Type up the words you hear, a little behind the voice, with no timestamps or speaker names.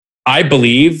I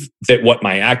believe that what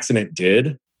my accident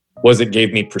did was it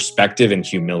gave me perspective and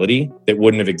humility that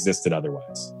wouldn't have existed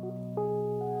otherwise.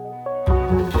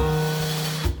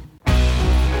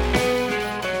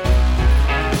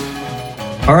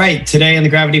 All right, today on the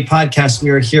Gravity Podcast, we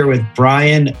are here with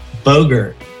Brian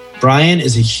Bogert. Brian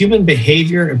is a human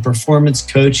behavior and performance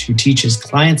coach who teaches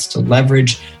clients to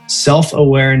leverage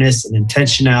self-awareness and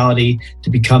intentionality to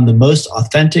become the most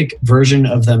authentic version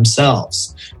of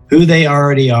themselves, who they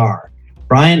already are.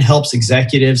 Brian helps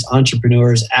executives,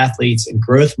 entrepreneurs, athletes, and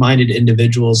growth-minded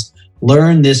individuals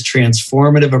learn this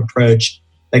transformative approach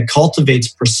that cultivates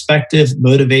perspective,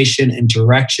 motivation, and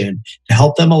direction to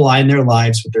help them align their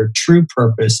lives with their true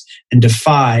purpose and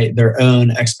defy their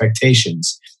own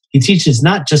expectations. He teaches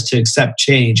not just to accept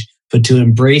change, but to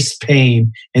embrace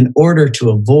pain in order to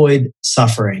avoid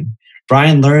suffering.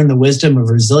 Brian learned the wisdom of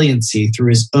resiliency through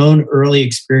his own early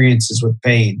experiences with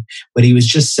pain. When he was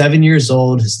just 7 years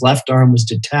old, his left arm was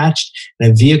detached in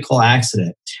a vehicle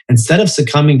accident. Instead of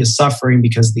succumbing to suffering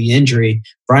because of the injury,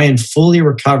 Brian fully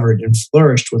recovered and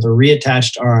flourished with a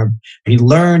reattached arm. He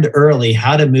learned early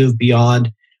how to move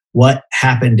beyond what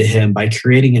happened to him by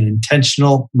creating an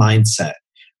intentional mindset.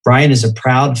 Brian is a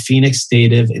proud Phoenix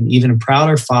native and even a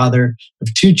prouder father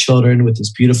of 2 children with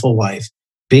his beautiful wife.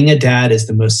 Being a dad is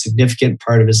the most significant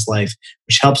part of his life,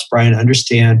 which helps Brian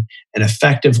understand and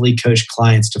effectively coach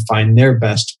clients to find their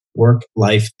best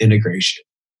work-life integration.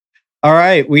 All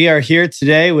right, we are here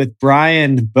today with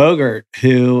Brian Bogert,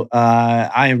 who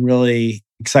I am really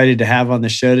excited to have on the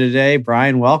show today.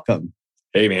 Brian, welcome.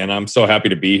 Hey, man, I'm so happy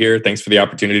to be here. Thanks for the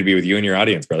opportunity to be with you and your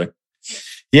audience, brother.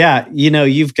 Yeah,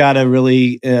 you've got a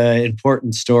really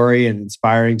important story, an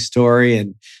inspiring story,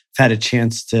 and I've had a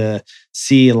chance to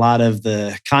see a lot of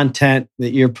the content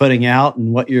that you're putting out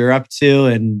and what you're up to,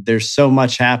 and there's so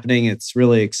much happening. It's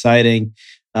really exciting.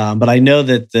 But I know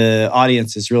that the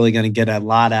audience is really going to get a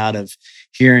lot out of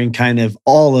hearing kind of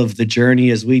all of the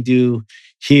journey as we do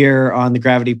here on the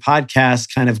Gravity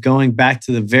Podcast, kind of going back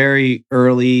to the very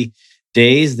early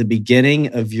days, the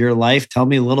beginning of your life. Tell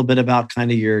me a little bit about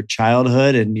kind of your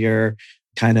childhood and your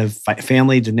kind of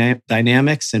family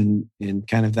dynamics and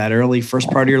kind of that early first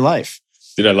part of your life.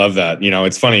 Dude, I love that.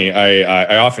 It's funny.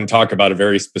 I often talk about a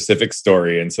very specific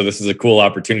story. And so this is a cool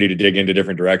opportunity to dig into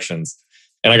different directions.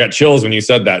 And I got chills when you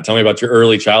said that. Tell me about your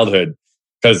early childhood.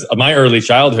 Because my early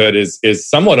childhood is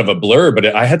somewhat of a blur, but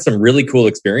I had some really cool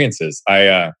experiences.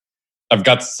 I've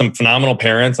got some phenomenal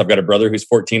parents. I've got a brother who's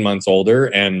 14 months older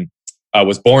and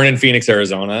was born in Phoenix,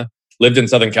 Arizona, lived in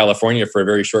Southern California for a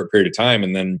very short period of time,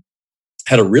 and then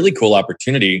had a really cool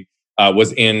opportunity,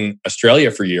 was in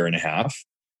Australia for a year and a half,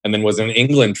 and then was in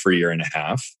England for a year and a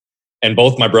half. And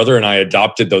both my brother and I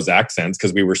adopted those accents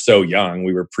because we were so young.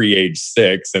 We were pre-age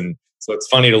 6. And so it's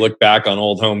funny to look back on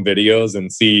old home videos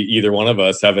and see either one of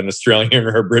us have an Australian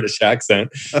or a British accent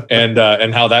and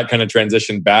how that kind of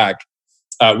transitioned back.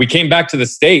 We came back to the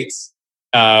States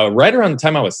right around the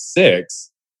time I was 6.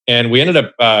 And we ended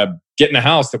up getting a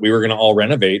house that we were going to all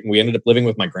renovate. And we ended up living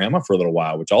with my grandma for a little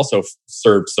while, which also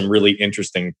served some really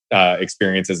interesting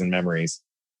experiences and memories.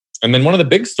 And then one of the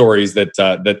big stories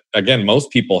that again, most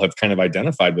people have kind of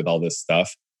identified with all this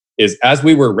stuff is as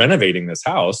we were renovating this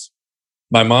house,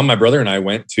 my mom, my brother, and I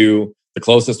went to the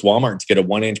closest Walmart to get a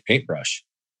 1-inch paintbrush.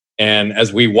 And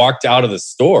as we walked out of the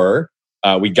store,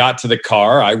 we got to the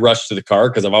car. I rushed to the car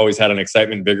because I've always had an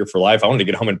excitement bigger for life. I wanted to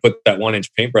get home and put that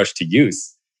 1-inch paintbrush to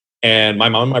use. And my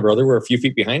mom and my brother were a few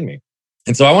feet behind me.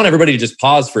 And so I want everybody to just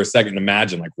pause for a second and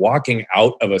imagine like walking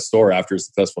out of a store after a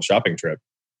successful shopping trip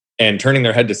and turning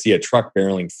their head to see a truck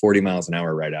barreling 40 miles an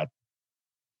hour right at them.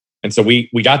 And so we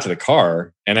got to the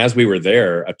car, and as we were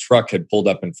there, a truck had pulled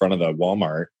up in front of the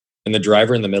Walmart, and the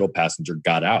driver and the middle passenger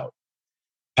got out.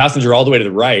 Passenger all the way to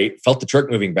the right felt the truck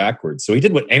moving backwards. So he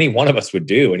did what any one of us would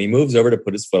do, and he moves over to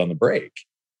put his foot on the brake.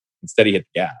 Instead, he hit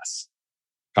the gas.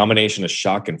 Combination of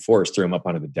shock and force threw him up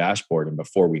onto the dashboard, and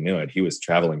before we knew it, he was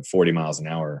traveling 40 miles an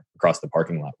hour across the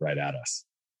parking lot right at us.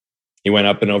 He went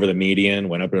up and over the median,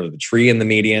 went up and over the tree in the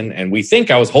median, and we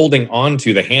think I was holding on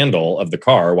to the handle of the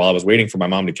car while I was waiting for my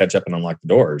mom to catch up and unlock the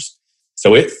doors.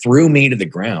 So it threw me to the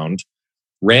ground,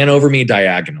 ran over me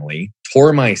diagonally,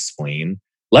 tore my spleen,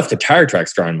 left a tire track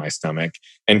scar on my stomach,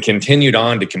 and continued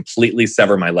on to completely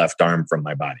sever my left arm from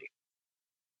my body.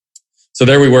 So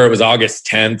there we were. It was August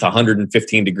 10th,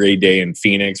 115-degree day in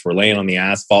Phoenix. We're laying on the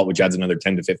asphalt, which adds another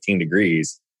 10 to 15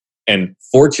 degrees. And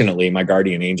fortunately, my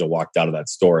guardian angel walked out of that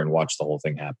store and watched the whole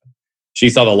thing happen. She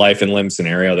saw the life and limb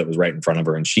scenario that was right in front of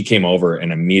her, and she came over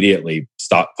and immediately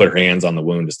put her hands on the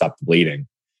wound to stop the bleeding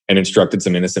and instructed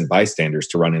some innocent bystanders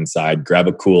to run inside, grab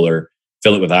a cooler,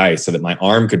 fill it with ice so that my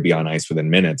arm could be on ice within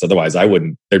minutes. Otherwise,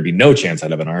 there'd be no chance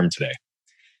I'd have an arm today.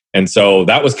 And so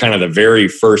that was kind of the very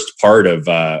first part of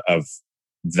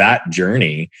that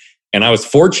journey. And I was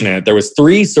fortunate. There was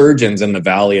 3 surgeons in the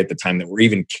Valley at the time that were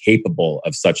even capable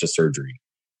of such a surgery.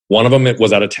 One of them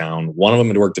was out of town. One of them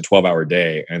had worked a 12-hour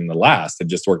day. And the last had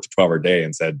just worked a 12-hour day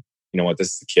and said, you know what,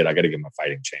 this is a kid. I got to give him a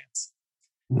fighting chance.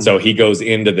 Mm-hmm. So he goes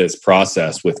into this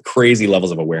process with crazy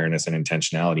levels of awareness and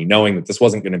intentionality, knowing that this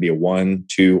wasn't going to be a 1,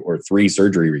 2, or 3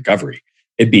 surgery recovery.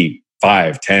 It'd be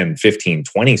 5, 10, 15,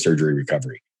 20 surgery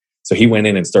recovery. So he went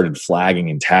in and started flagging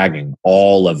and tagging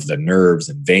all of the nerves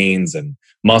and veins and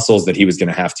muscles that he was going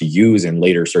to have to use in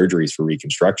later surgeries for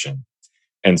reconstruction.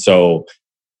 And so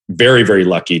very, very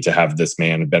lucky to have this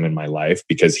man been in my life,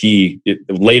 because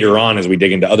later on, as we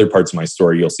dig into other parts of my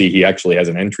story, you'll see he actually has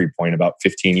an entry point about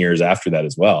 15 years after that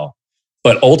as well.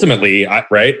 But ultimately,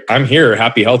 I'm here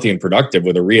happy, healthy, and productive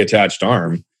with a reattached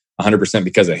arm 100%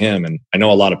 because of him. And I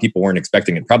know a lot of people weren't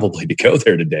expecting it probably to go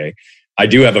there today. I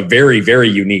do have a very, very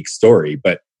unique story,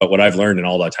 but what I've learned in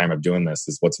all that time of doing this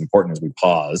is what's important is we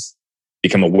pause,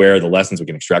 become aware of the lessons we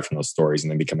can extract from those stories, and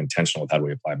then become intentional with how do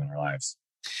we apply them in our lives.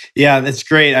 Yeah, that's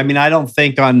great. I mean, I don't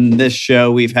think on this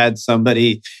show we've had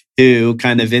somebody who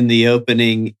kind of in the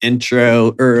opening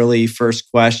intro, early first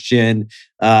question,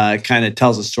 kind of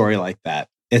tells a story like that.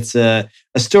 It's a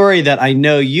story that I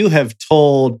know you have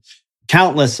told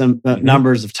countless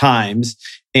numbers of times,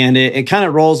 and it kind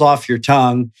of rolls off your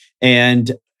tongue.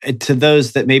 And to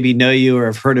those that maybe know you or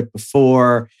have heard it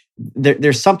before,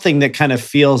 there's something that kind of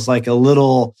feels like a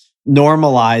little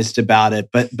normalized about it,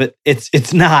 but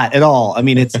it's not at all. I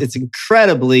mean, it's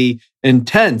incredibly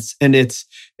intense, and it's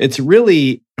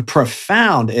really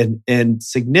profound and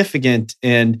significant.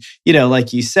 And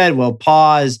like you said, well,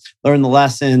 pause, learn the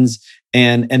lessons,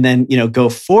 and then go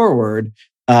forward.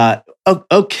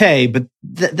 Okay, but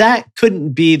that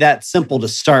couldn't be that simple to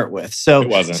start with. So it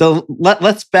wasn't. So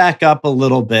let's back up a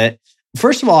little bit.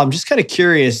 First of all, I'm just kind of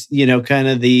curious, kind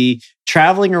of the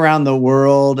traveling around the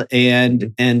world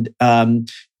and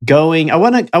going. I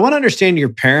want to understand your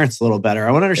parents a little better.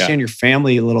 I want to understand your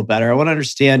family a little better. I want to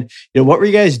understand, what were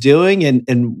you guys doing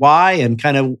and why, and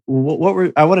kind of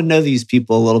I want to know these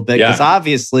people a little bit, because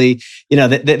obviously, they're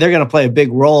going to play a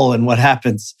big role in what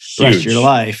happens the rest of your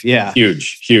life. Yeah,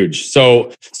 huge.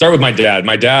 So start with my dad.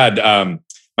 My dad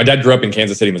grew up in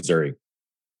Kansas City, Missouri.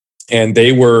 And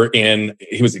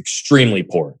he was extremely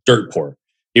poor, dirt poor.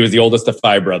 He was the oldest of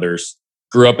 5 brothers,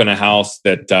 grew up in a house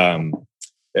that,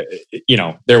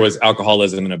 there was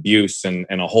alcoholism and abuse and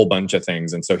a whole bunch of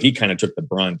things. And so he kind of took the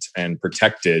brunt and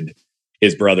protected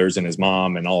his brothers and his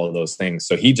mom and all of those things.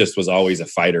 So he just was always a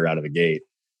fighter out of the gate.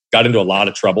 Got into a lot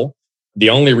of trouble. The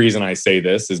only reason I say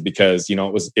this is because,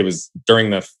 it was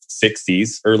during the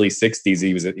 60s, early 60s.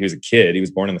 He was a kid. He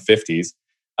was born in the 50s.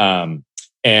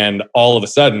 And all of a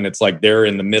sudden, it's like they're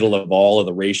in the middle of all of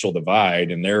the racial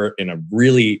divide, and they're in a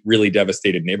really, really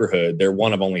devastated neighborhood. They're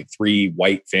one of only 3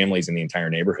 white families in the entire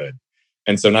neighborhood.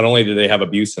 And so not only did they have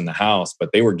abuse in the house,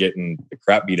 but they were getting the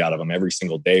crap beat out of them every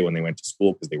single day when they went to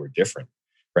school because they were different,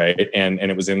 right? And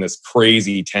it was in this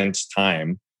crazy, tense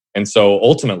time. And so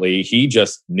ultimately, he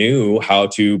just knew how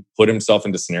to put himself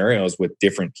into scenarios with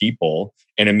different people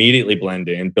and immediately blend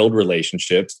in, build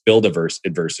relationships, build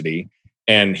adversity.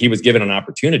 And he was given an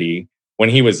opportunity when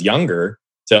he was younger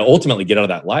to ultimately get out of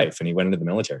that life. And he went into the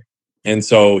military. And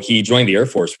so he joined the Air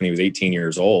Force when he was 18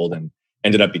 years old and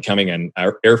ended up becoming an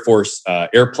Air Force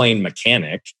airplane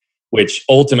mechanic, which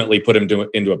ultimately put him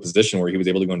into a position where he was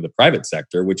able to go into the private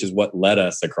sector, which is what led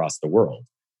us across the world.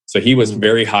 So he was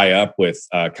very high up with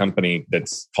a company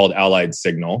that's called Allied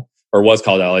Signal, or was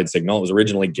called Allied Signal. It was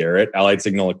originally Garrett. Allied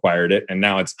Signal acquired it, and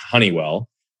now it's Honeywell.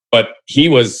 But he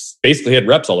had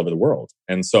reps all over the world.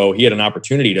 And so he had an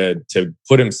opportunity to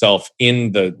put himself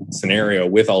in the scenario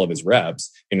with all of his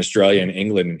reps in Australia and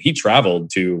England. And he traveled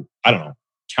to,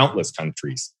 countless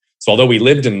countries. So although we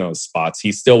lived in those spots,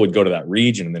 he still would go to that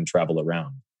region and then travel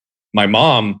around. My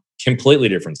mom, completely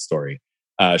different story.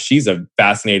 She's a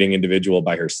fascinating individual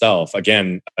by herself.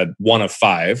 Again, one of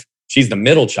 5. She's the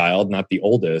middle child, not the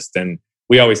oldest. And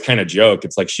we always kind of joke.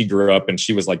 It's like she grew up and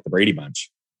she was like the Brady Bunch.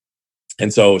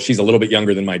 And so she's a little bit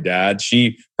younger than my dad.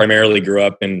 She primarily grew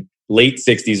up in late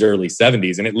 60s, early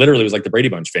 70s. And it literally was like the Brady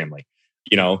Bunch family.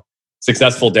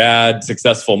 Successful dad,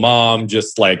 successful mom,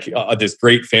 just like this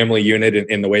great family unit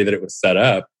in the way that it was set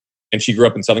up. And she grew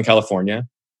up in Southern California.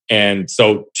 And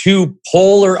so 2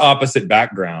 polar opposite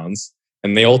backgrounds.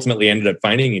 And they ultimately ended up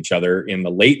finding each other in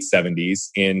the late 70s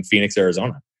in Phoenix,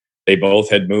 Arizona. They both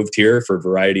had moved here for a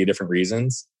variety of different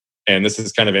reasons. And this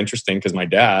is kind of interesting because my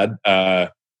dad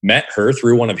met her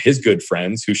through one of his good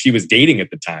friends who she was dating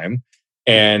at the time.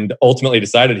 and ultimately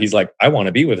decided he's like, I want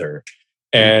to be with her.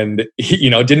 And he,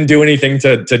 didn't do anything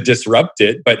to disrupt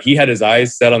it, but he had his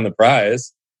eyes set on the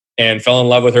prize and fell in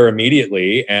love with her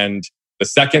immediately. And the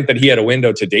second that he had a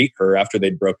window to date her after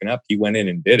they'd broken up, he went in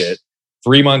and did it.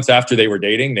 3 months after they were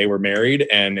dating, they were married.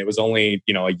 And it was only,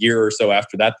 a year or so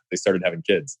after that they started having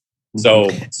kids. So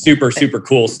super, super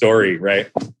cool story,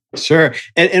 right? Sure.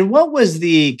 And what was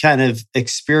the kind of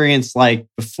experience like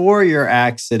before your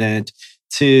accident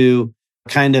to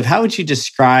kind of, how would you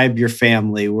describe your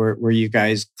family? Were you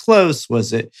guys close?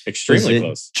 Was it extremely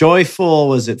close? Joyful?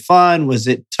 Was it fun? Was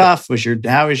it tough?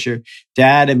 How was your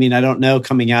dad? I mean, I don't know,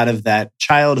 coming out of that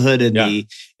childhood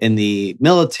in the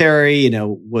military,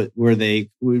 what were they?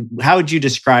 How would you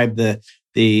describe the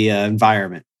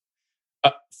environment?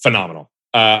 Phenomenal.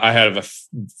 I have a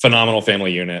phenomenal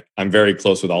family unit. I'm very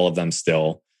close with all of them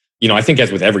still. I think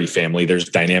as with every family, there's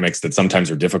dynamics that sometimes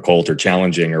are difficult or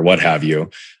challenging or what have you.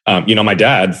 My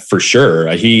dad, for sure,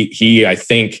 I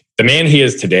think the man he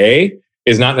is today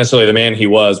is not necessarily the man he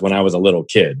was when I was a little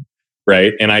kid,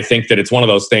 right? And I think that it's one of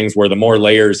those things where the more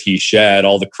layers he shed,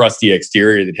 all the crusty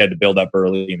exterior that he had to build up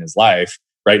early in his life,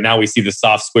 right now we see the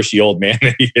soft, squishy old man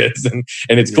that he is.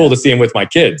 And it's cool to see him with my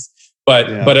kids.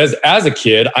 But as a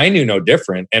kid, I knew no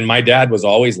different. And my dad was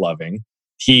always loving.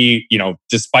 He,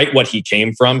 despite what he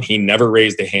came from, he never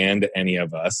raised a hand to any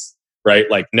of us, right?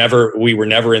 Like we were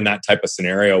never in that type of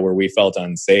scenario where we felt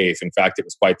unsafe. In fact, it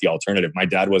was quite the alternative. My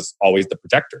dad was always the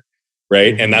protector,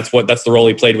 right? And that's the role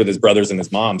he played with his brothers and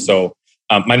his mom. So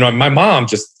my mom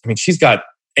she's got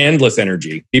endless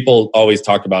energy. People always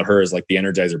talk about her as like the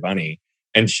Energizer Bunny.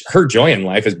 And her joy in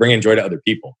life is bringing joy to other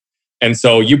people. And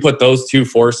so you put those two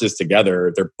forces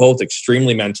together, they're both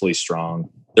extremely mentally strong.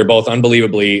 They're both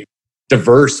unbelievably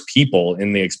diverse people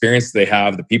in the experience they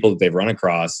have, the people that they've run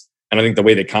across. And I think the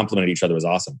way they complement each other was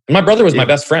awesome. And my brother was my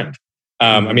best friend.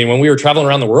 When we were traveling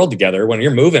around the world together, when you're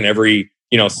moving every,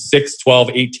 6, 12,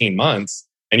 18 months,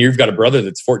 and you've got a brother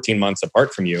that's 14 months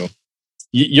apart from you,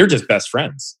 you're just best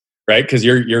friends, right? Because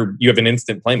you have an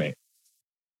instant playmate.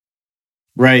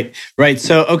 Right.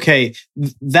 So, okay,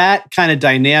 that kind of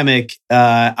dynamic,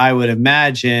 I would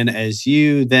imagine, as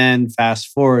you then fast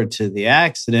forward to the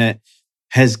accident,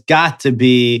 has got to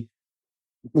be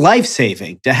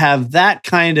life-saving to have that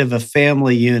kind of a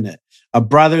family unit, a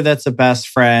brother that's a best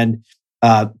friend,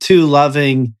 two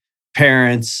loving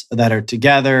parents that are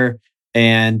together,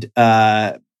 and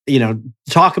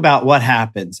talk about what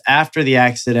happens after the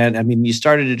accident. I mean, you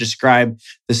started to describe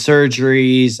the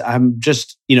surgeries. I'm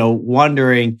just,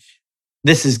 wondering,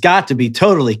 this has got to be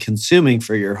totally consuming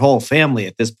for your whole family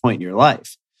at this point in your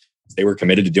life. They were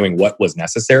committed to doing what was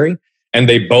necessary, and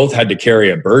they both had to carry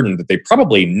a burden that they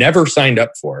probably never signed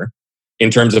up for in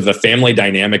terms of the family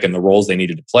dynamic and the roles they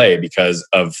needed to play because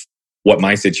of what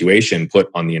my situation put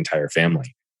on the entire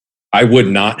family. I would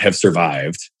not have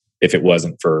survived if it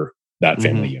wasn't for that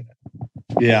family unit.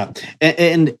 Yeah.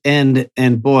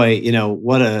 And boy,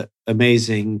 what a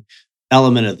amazing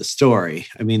element of the story.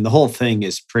 I mean, the whole thing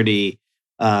is pretty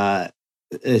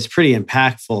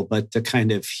impactful, but to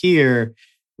kind of hear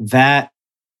that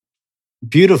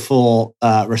beautiful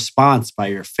response by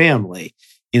your family,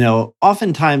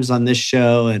 oftentimes on this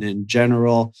show and in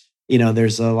general,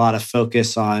 there's a lot of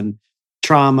focus on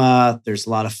trauma. There's a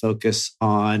lot of focus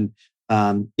on,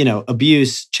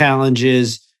 abuse,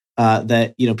 challenges,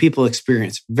 that people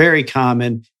experience. Very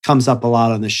common, comes up a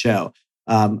lot on the show.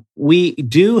 We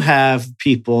do have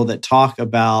people that talk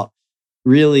about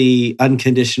really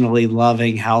unconditionally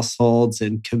loving households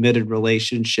and committed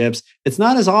relationships. It's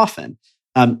not as often.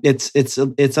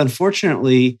 It's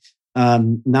unfortunately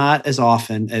not as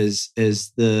often as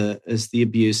the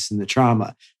abuse and the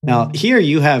trauma. Now, here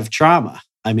you have trauma.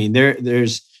 I mean,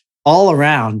 there's all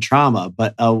around trauma,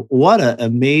 but what an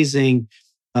amazing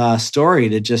story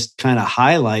to just kind of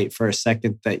highlight for a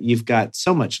second, that you've got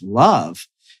so much love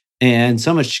and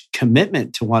so much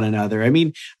commitment to one another. I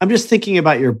mean, I'm just thinking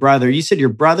about your brother. You said your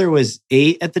brother was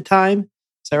 8 at the time.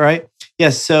 Is that right?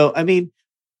 Yes. So, I mean,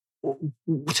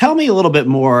 tell me a little bit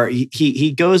more.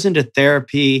 He goes into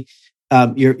therapy.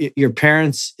 Your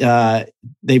parents,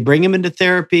 they bring him into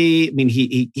therapy. I mean,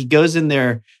 he goes in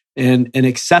there and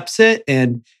accepts it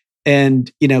and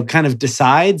kind of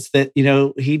decides that,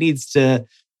 he needs to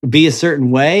be a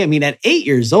certain way. I mean, at 8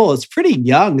 years old, it's pretty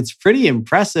young. It's pretty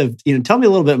impressive. Tell me a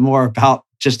little bit more about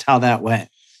just how that went.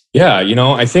 Yeah,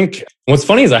 I think what's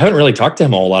funny is I haven't really talked to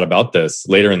him a whole lot about this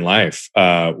later in life.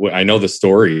 I know the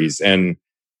stories, and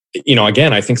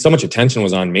again, I think so much attention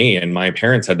was on me, and my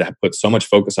parents had to put so much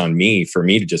focus on me for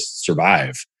me to just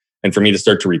survive and for me to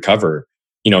start to recover.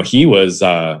 He was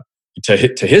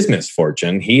to his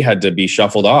misfortune, he had to be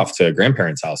shuffled off to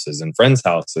grandparents' houses and friends'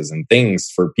 houses and things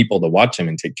for people to watch him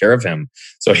and take care of him.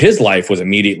 So his life was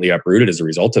immediately uprooted as a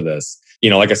result of this.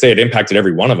 Like I say, it impacted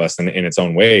every one of us in its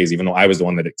own ways, even though I was the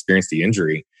one that experienced the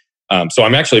injury. So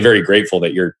I'm actually very grateful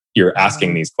that you're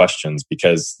asking these questions,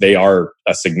 because they are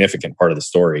a significant part of the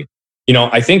story.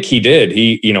 I think he did.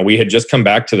 We had just come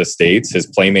back to the States. His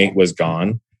playmate was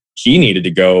gone. He needed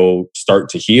to go start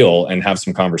to heal and have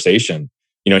some conversation.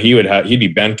 He'd be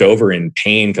bent over in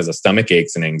pain because of stomach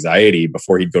aches and anxiety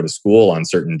before he'd go to school on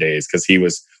certain days, because he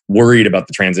was worried about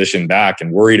the transition back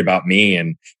and worried about me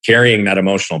and carrying that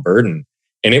emotional burden.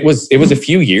 And it was a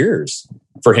few years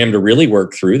for him to really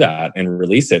work through that and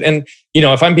release it. And,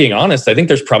 if I'm being honest, I think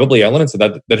there's probably elements of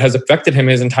that has affected him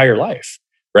his entire life,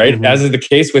 right? Mm-hmm. As is the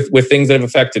case with things that have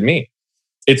affected me.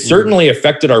 It certainly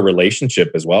affected our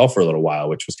relationship as well for a little while,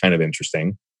 which was kind of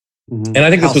interesting. Mm-hmm. And I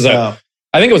think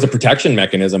I think it was a protection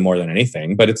mechanism more than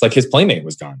anything, but it's like his playmate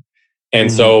was gone.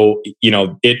 And so,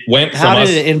 it went from How did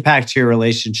it impact your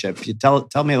relationship? You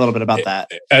tell me a little bit about that.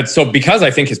 So because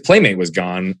I think his playmate was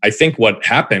gone, I think what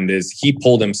happened is he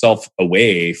pulled himself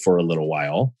away for a little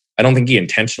while. I don't think he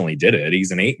intentionally did it.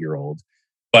 He's an 8-year-old.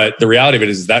 But the reality of it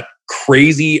is that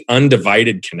crazy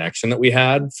undivided connection that we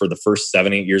had for the first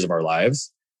 7-8 years of our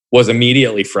lives was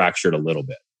immediately fractured a little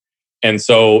bit. And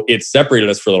so it separated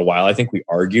us for a little while. I think we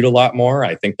argued a lot more.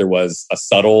 I think there was a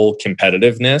subtle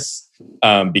competitiveness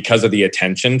because of the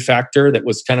attention factor that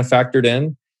was kind of factored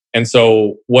in. And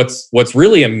so what's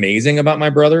really amazing about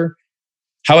my brother,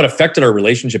 how it affected our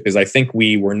relationship, is I think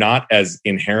we were not as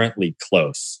inherently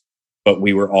close, but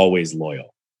we were always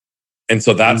loyal. And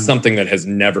so that's something that has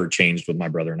never changed with my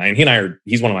brother and I. And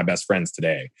he's one of my best friends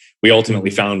today. We ultimately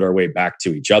found our way back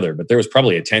to each other, but there was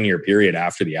probably a 10-year period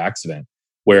after the accident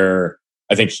where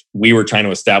I think we were trying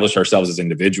to establish ourselves as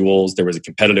individuals. There was a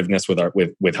competitiveness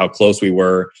with how close we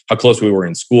were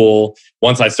in school.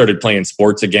 Once I started playing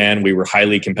sports again, we were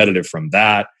highly competitive from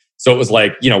that. So it was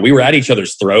like, we were at each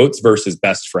other's throats versus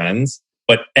best friends,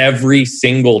 but every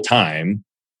single time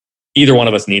either one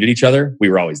of us needed each other, we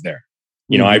were always there.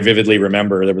 I vividly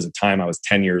remember there was a time I was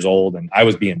 10 years old and I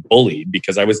was being bullied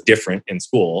because I was different in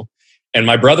school. And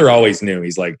my brother always knew.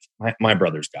 He's like, my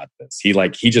brother's got this.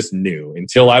 He just knew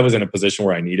until I was in a position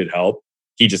where I needed help.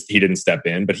 He didn't step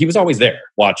in, but he was always there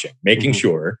watching, making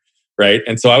sure. Right.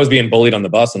 And so I was being bullied on the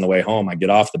bus on the way home. I get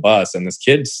off the bus and this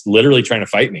kid's literally trying to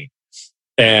fight me.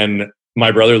 And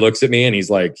my brother looks at me and he's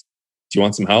like, do you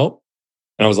want some help?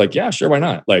 And I was like, yeah, sure. Why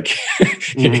not? Like,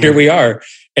 here we are.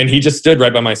 And he just stood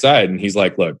right by my side. And he's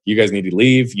like, look, you guys need to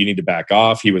leave. You need to back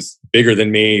off. He was bigger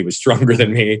than me. He was stronger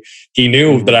than me. He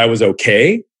knew that I was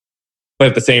okay. But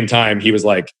at the same time, he was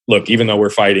like, look, even though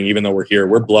we're fighting, even though we're here,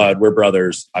 we're blood, we're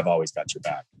brothers, I've always got your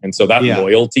back. And so that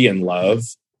loyalty and love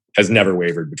has never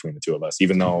wavered between the two of us,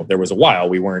 even though there was a while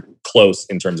we weren't close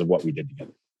in terms of what we did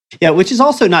together. Yeah, which is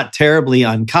also not terribly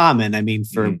uncommon. I mean,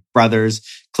 for brothers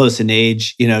close in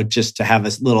age, just to have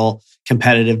a little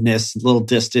competitiveness, little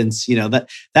distance,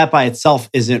 that by itself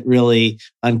isn't really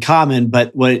uncommon.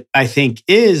 But what I think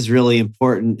is really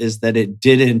important is that it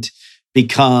didn't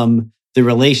become the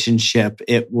relationship.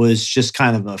 It was just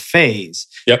kind of a phase.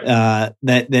 Yep.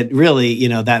 That really,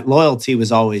 that loyalty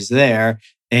was always there,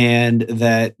 and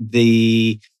that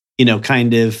the,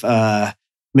 kind of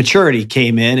maturity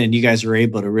came in, and you guys were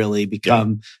able to really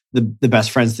become the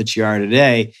best friends that you are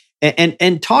today.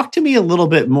 And talk to me a little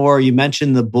bit more. You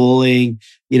mentioned the bullying.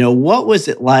 What was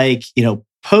it like,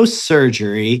 post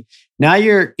surgery? Now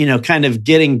you're, kind of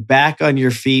getting back on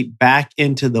your feet, back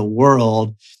into the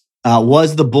world.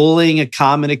 Was the bullying a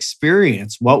common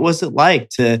experience? What was it like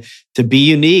to be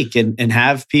unique and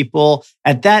have people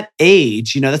at that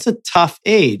age? That's a tough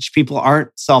age. People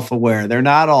aren't self-aware. They're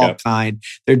not all kind.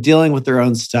 They're dealing with their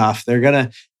own stuff. They're going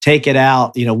to take it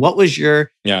out. What was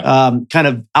your kind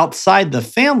of outside the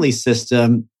family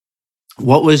system?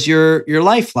 What was your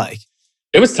life like?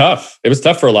 It was tough. It was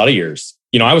tough for a lot of years.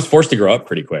 I was forced to grow up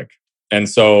pretty quick. And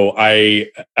so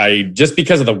I just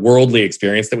because of the worldly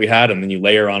experience that we had, and then you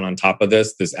layer on top of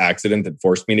this accident that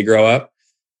forced me to grow up,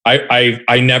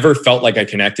 I never felt like I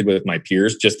connected with my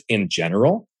peers just in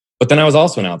general. But then I was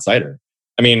also an outsider.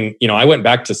 I mean, I went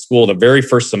back to school. The very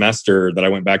first semester that I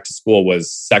went back to school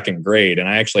was second grade, and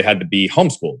I actually had to be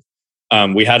homeschooled.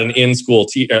 We had an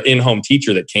in-home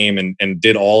teacher that came and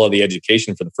did all of the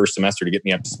education for the first semester to get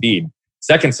me up to speed.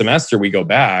 Second semester, we go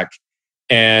back,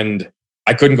 and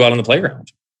I couldn't go out on the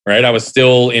playground, right? I was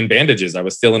still in bandages. I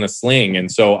was still in a sling.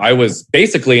 And so I was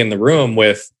basically in the room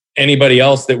with anybody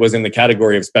else that was in the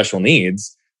category of special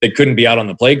needs that couldn't be out on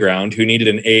the playground, who needed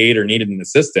an aide or needed an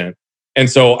assistant.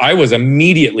 And so I was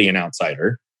immediately an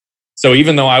outsider. So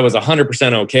even though I was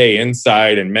 100% okay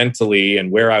inside and mentally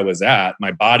and where I was at,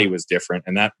 my body was different.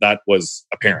 And that was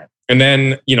apparent. And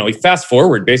then, fast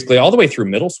forward basically all the way through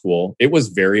middle school, it was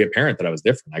very apparent that I was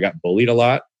different. I got bullied a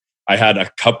lot. I had a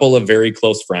couple of very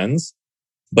close friends,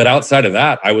 but outside of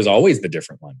that, I was always the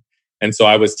different one. And so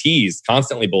I was teased,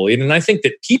 constantly bullied. And I think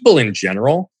that people in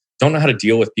general don't know how to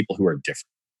deal with people who are different.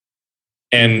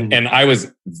 And I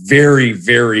was very,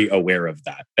 very aware of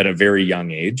that at a very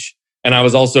young age. And I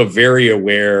was also very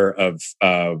aware of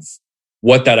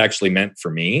what that actually meant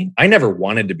for me. I never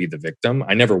wanted to be the victim.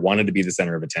 I never wanted to be the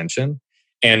center of attention.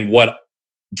 And what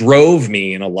drove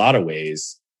me in a lot of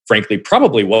ways, frankly,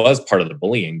 probably was part of the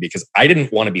bullying, because I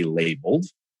didn't want to be labeled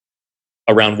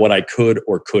around what I could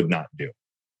or could not do.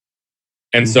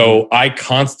 And so I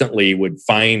constantly would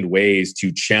find ways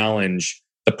to challenge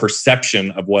the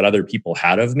perception of what other people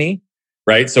had of me,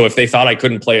 right? So if they thought I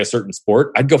couldn't play a certain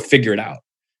sport, I'd go figure it out.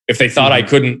 If they thought I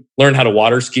couldn't learn how to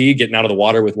water ski, getting out of the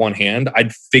water with one hand,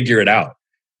 I'd figure it out.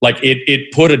 Like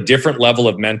it put a different level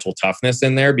of mental toughness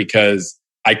in there, because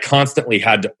I constantly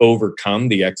had to overcome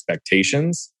the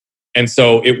expectations. And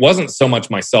so it wasn't so much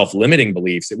my self-limiting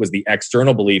beliefs, it was the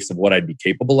external beliefs of what I'd be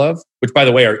capable of, which, by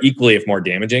the way, are equally, if more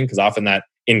damaging, because often that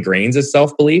ingrains as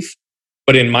self-belief.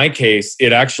 But in my case,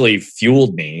 it actually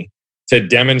fueled me to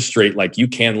demonstrate like you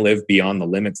can live beyond the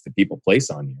limits that people place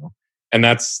on you. And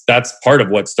that's part of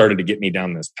what started to get me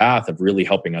down this path of really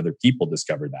helping other people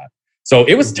discover that. So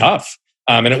it was tough.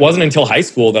 And it wasn't until high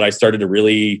school that I started to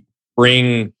really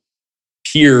bring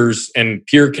peers and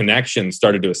peer connections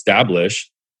started to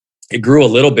establish. It grew a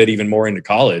little bit even more into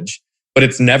college, but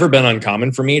it's never been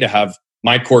uncommon for me to have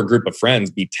my core group of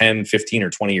friends be 10, 15, or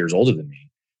 20 years older than me,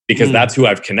 because that's who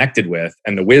I've connected with,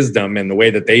 and the wisdom and the way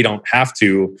that they don't have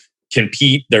to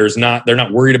compete. They're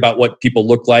not worried about what people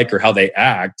look like or how they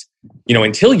act.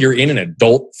 Until you're in an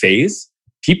adult phase,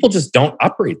 people just don't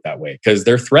operate that way because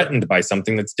they're threatened by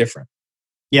something that's different.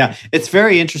 Yeah, it's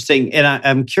very interesting. And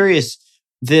I'm curious,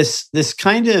 this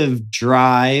kind of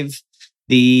drive,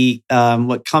 the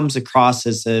what comes across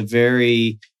as a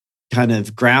very kind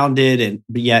of grounded and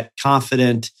yet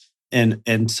confident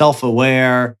and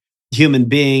self-aware human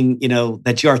being,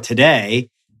 that you are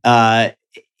today. Tell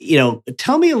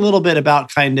me a little bit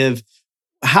about kind of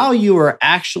how you were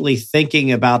actually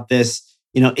thinking about this,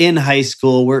 in high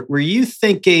school. Were you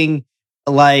thinking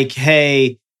like,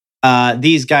 hey,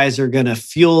 these guys are going to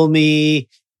fuel me?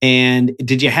 And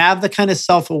did you have the kind of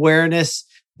self-awareness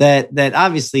that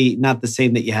obviously not the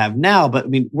same that you have now, but I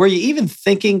mean, were you even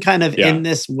thinking kind of in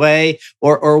this way,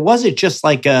 or was it just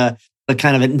like a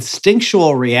kind of an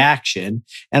instinctual reaction?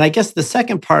 And I guess the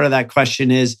second part of that question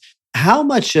is, how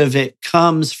much of it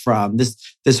comes from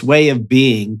this way of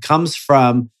being comes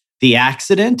from the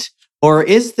accident, or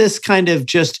is this kind of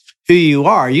just who you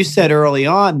are? You said early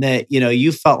on that,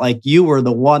 you felt like you were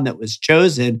the one that was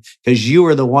chosen because you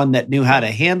were the one that knew how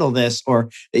to handle this. Or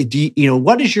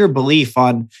what is your belief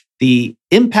on the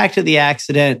impact of the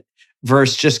accident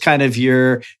versus just kind of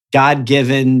your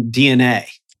God-given DNA?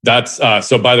 That's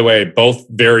so, by the way, both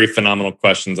very phenomenal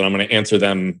questions, and I'm going to answer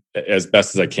them as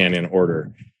best as I can in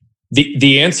order.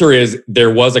 The answer is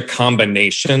there was a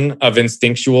combination of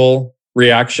instinctual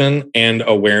reaction and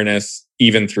awareness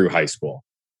even through high school.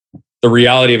 The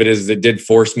reality of it is it did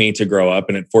force me to grow up,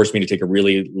 and it forced me to take a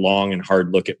really long and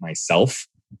hard look at myself.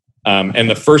 And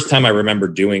the first time I remember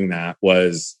doing that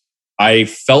was I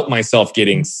felt myself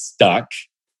getting stuck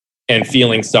and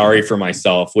feeling sorry for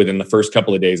myself within the first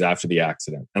couple of days after the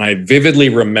accident. And I vividly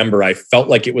remember I felt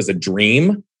like it was a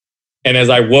dream. And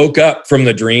as I woke up from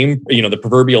the dream, the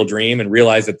proverbial dream, and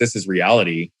realized that this is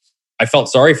reality, I felt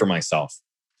sorry for myself.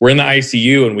 We're in the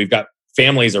ICU and we've got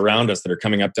families around us that are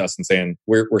coming up to us and saying,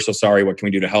 we're so sorry. What can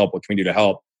we do to help? What can we do to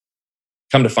help?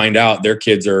 Come to find out their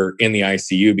kids are in the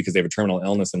ICU because they have a terminal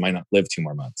illness and might not live 2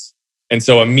 more months. And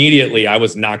so immediately I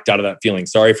was knocked out of that feeling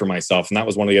sorry for myself. And that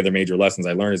was one of the other major lessons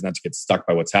I learned, is not to get stuck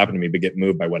by what's happened to me, but get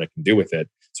moved by what I can do with it.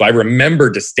 So I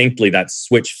remember distinctly that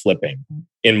switch flipping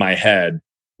in my head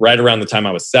right around the time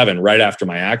I was 7, right after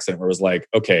my accident, where it was like,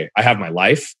 okay, I have my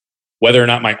life. Whether or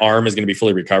not my arm is going to be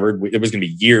fully recovered, it was going to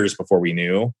be years before we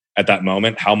knew at that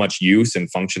moment how much use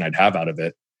and function I'd have out of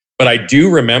it. But I do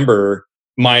remember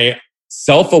my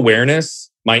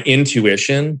self-awareness, my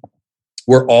intuition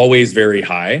were always very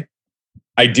high.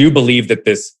 I do believe that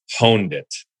this honed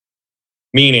it.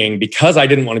 Meaning, because I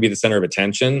didn't want to be the center of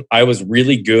attention, I was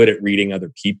really good at reading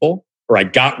other people, or I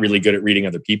got really good at reading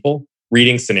other people,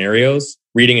 reading scenarios,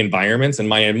 reading environments, and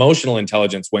my emotional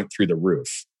intelligence went through the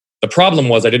roof. The problem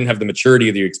was I didn't have the maturity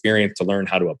of the experience to learn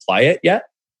how to apply it yet,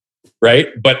 right?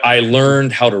 But I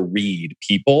learned how to read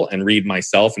people and read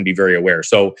myself and be very aware.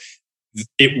 So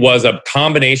it was a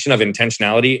combination of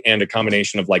intentionality and a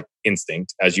combination of like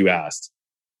instinct, as you asked.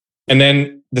 And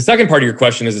then the second part of your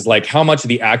question is like, how much of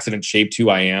the accident shaped who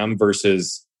I am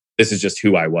versus this is just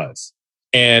who I was.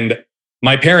 And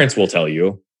my parents will tell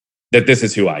you that this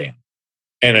is who I am.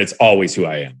 And it's always who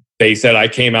I am. They said I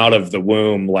came out of the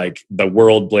womb like the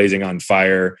world blazing on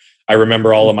fire. I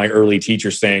remember all of my early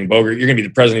teachers saying, Bogert, you're going to be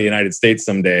the president of the United States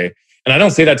someday. And I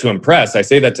don't say that to impress. I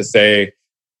say that to say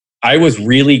I was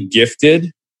really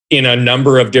gifted in a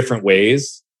number of different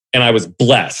ways, and I was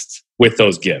blessed with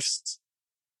those gifts.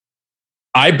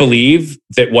 I believe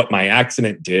that what my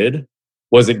accident did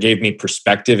was it gave me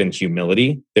perspective and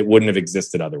humility that wouldn't have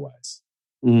existed otherwise.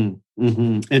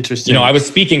 Interesting. I was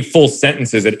speaking full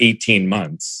sentences at 18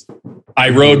 months.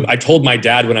 I told my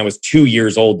dad when I was 2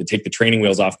 years old to take the training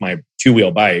wheels off my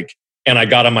 2-wheel bike. And I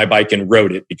got on my bike and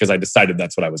rode it because I decided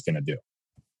that's what I was going to do.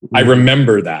 I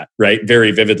remember that, right?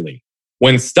 Very vividly.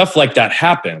 When stuff like that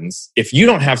happens, if you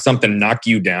don't have something knock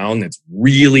you down that's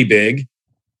really big,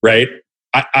 right?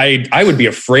 I would be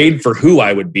afraid for who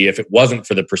I would be if it wasn't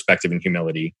for the perspective and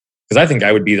humility. Because I think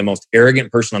I would be the most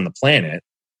arrogant person on the planet.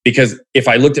 Because if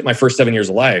I looked at my first 7 years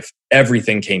of life,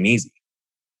 everything came easy.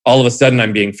 All of a sudden,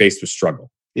 I'm being faced with struggle.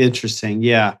 Interesting.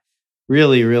 Yeah.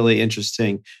 Really, really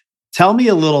interesting. Tell me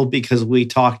a little, because we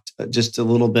talked just a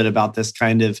little bit about this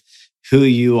kind of who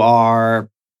you are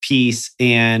piece.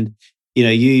 And, you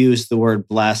used the word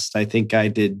blessed. I think I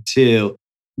did too.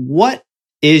 What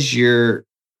is your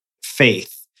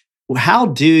faith? How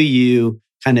do you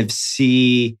kind of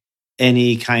see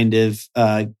any kind of,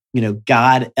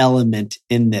 God element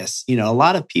in this? A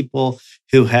lot of people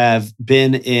who have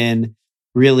been in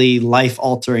really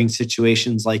life-altering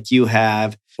situations like you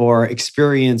have, or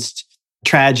experienced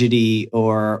tragedy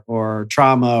or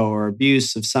trauma or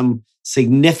abuse of some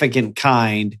significant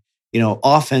kind,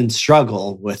 often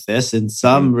struggle with this, and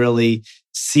some really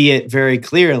see it very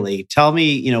clearly. Tell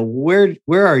me, where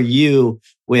are you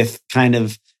with kind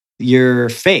of your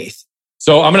faith?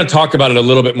 So I'm going to talk about it a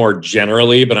little bit more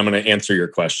generally, but I'm going to answer your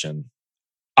question.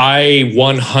 I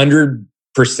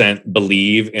 100%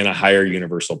 believe in a higher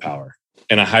universal power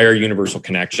and a higher universal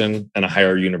connection and a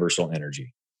higher universal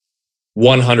energy.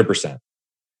 100%.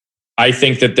 I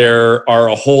think that there are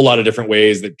a whole lot of different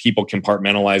ways that people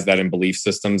compartmentalize that in belief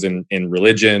systems, in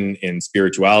religion, in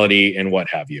spirituality, and what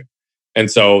have you.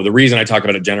 And so the reason I talk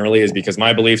about it generally is because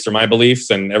my beliefs are my beliefs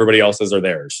and everybody else's are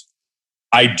theirs.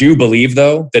 I do believe,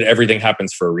 though, that everything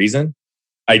happens for a reason.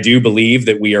 I do believe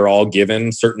that we are all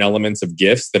given certain elements of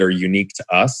gifts that are unique to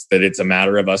us, that it's a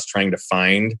matter of us trying to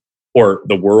find, or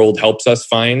the world helps us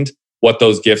find what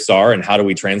those gifts are and how do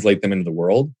we translate them into the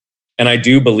world. And I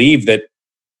do believe that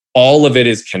all of it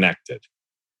is connected.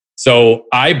 So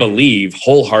I believe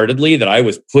wholeheartedly that I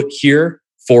was put here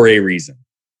for a reason.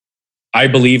 I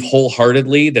believe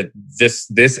wholeheartedly that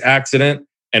this accident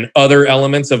and other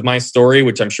elements of my story,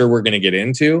 which I'm sure we're going to get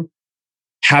into,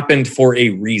 happened for a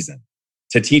reason,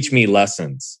 to teach me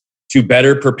lessons, to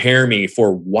better prepare me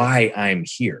for why I'm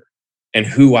here and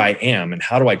who I am and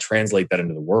how do I translate that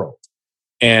into the world.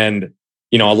 And,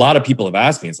 a lot of people have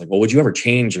asked me, it's like, well, would you ever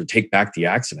change or take back the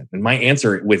accident? And my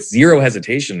answer with zero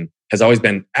hesitation has always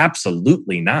been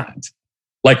absolutely not.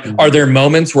 Like, are there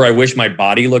moments where I wish my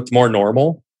body looked more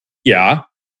normal? Yeah.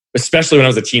 Especially when I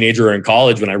was a teenager or in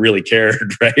college when I really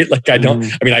cared, right? Like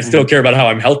I still care about how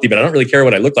I'm healthy, but I don't really care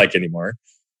what I look like anymore.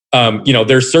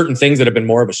 There's certain things that have been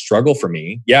more of a struggle for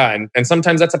me. Yeah. And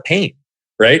sometimes that's a pain,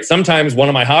 right? Sometimes one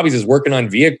of my hobbies is working on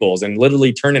vehicles and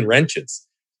literally turning wrenches.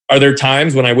 Are there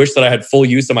times when I wish that I had full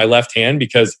use of my left hand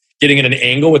because getting at an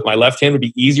angle with my left hand would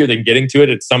be easier than getting to it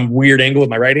at some weird angle with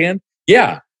my right hand?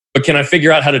 Yeah. But can I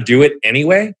figure out how to do it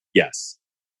anyway? Yes.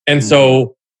 And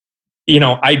so,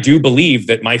 I do believe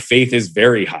that my faith is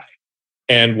very high.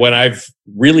 And what I've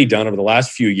really done over the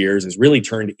last few years is really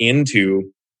turned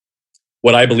into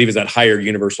what I believe is that higher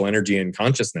universal energy and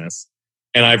consciousness.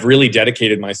 And I've really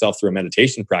dedicated myself through a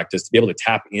meditation practice to be able to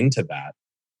tap into that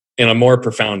in a more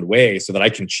profound way so that I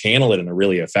can channel it in a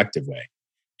really effective way.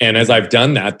 And as I've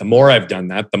done that, the more I've done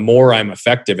that, the more I'm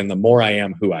effective and the more I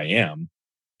am who I am.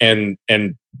 And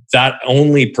that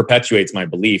only perpetuates my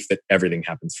belief that everything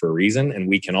happens for a reason and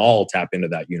we can all tap into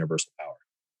that universal power.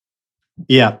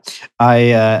 Yeah,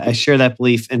 I share that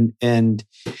belief. And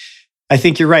I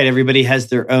think you're right. Everybody has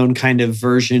their own kind of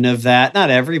version of that.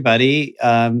 Not everybody.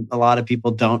 A lot of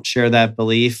people don't share that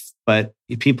belief, but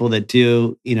people that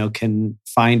do, can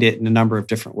find it in a number of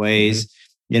different ways.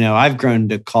 I've grown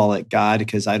to call it God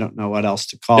because I don't know what else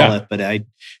to call it, but I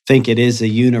think it is a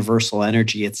universal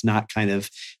energy. It's not kind of,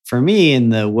 for me, in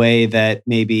the way that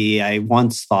maybe I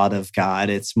once thought of God.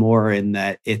 It's more in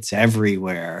that it's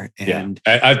everywhere. And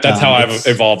that's how I've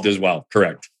evolved as well.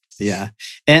 Correct. Yeah.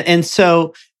 And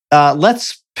so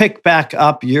let's pick back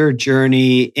up your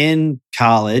journey in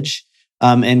college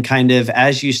and kind of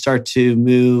as you start to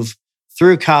move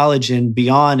through college and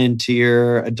beyond into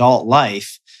your adult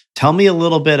life. Tell me a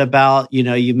little bit about,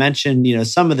 you mentioned,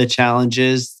 some of the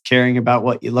challenges, caring about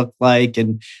what you look like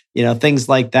and, things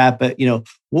like that. But,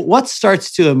 what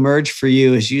starts to emerge for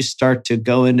you as you start to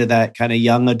go into that kind of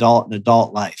young adult and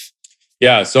adult life?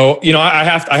 Yeah. So, I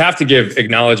have to give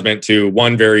acknowledgement to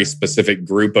one very specific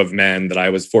group of men that I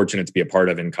was fortunate to be a part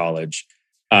of in college.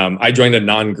 I joined a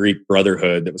non-Greek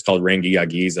brotherhood that was called Rangia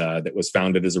Giza that was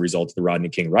founded as a result of the Rodney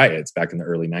King riots back in the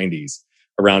early 90s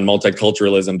around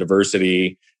multiculturalism,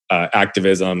 diversity,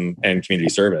 activism, and community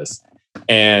service.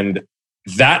 And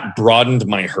that broadened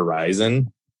my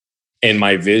horizon and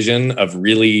my vision of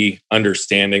really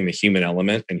understanding the human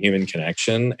element and human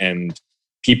connection and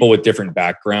people with different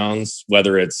backgrounds,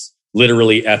 whether it's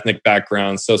literally ethnic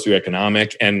backgrounds,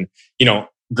 socioeconomic. And,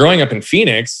 growing up in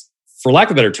Phoenix, for lack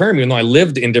of a better term, even though I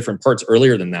lived in different parts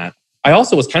earlier than that, I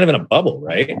also was kind of in a bubble,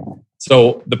 right?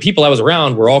 So the people I was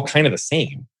around were all kind of the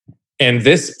same. And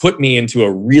this put me into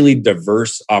a really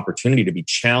diverse opportunity to be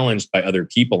challenged by other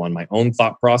people on my own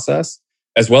thought process,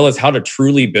 as well as how to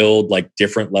truly build like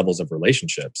different levels of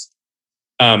relationships.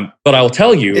 But I'll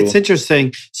tell you, it's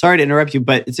interesting. Sorry to interrupt you,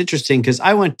 but it's interesting because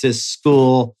I went to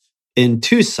school in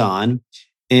Tucson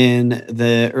in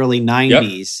the early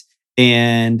 90s. Yep.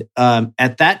 And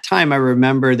at that time, I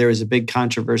remember there was a big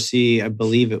controversy. I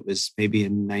believe it was maybe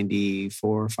in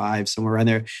 94 or 5, somewhere around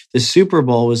there. The Super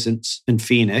Bowl was in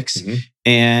Phoenix. Mm-hmm.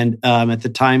 And at the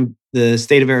time, the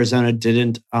state of Arizona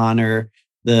didn't honor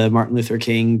the Martin Luther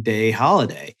King Day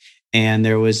holiday. And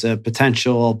there was a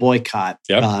potential boycott.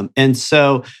 Yep. And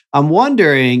so I'm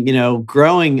wondering,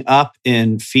 growing up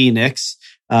in Phoenix,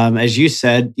 as you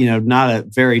said, not a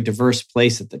very diverse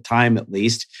place at the time, at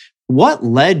least. What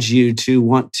led you to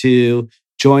want to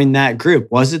join that group?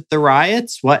 Was it the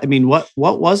riots? What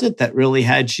was it that really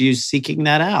had you seeking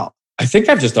that out? I think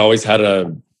I've just always had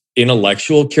a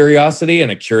intellectual curiosity and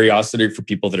a curiosity for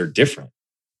people that are different,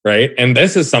 right? And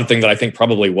this is something that I think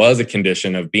probably was a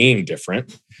condition of being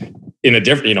different in a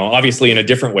different, obviously in a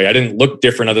different way. I didn't look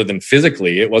different other than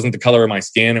physically. It wasn't the color of my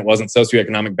skin. It wasn't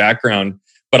socioeconomic background,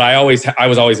 but I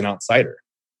was always an outsider.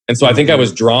 And so I think I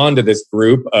was drawn to this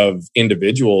group of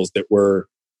individuals that were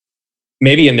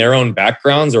maybe in their own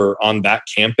backgrounds or on that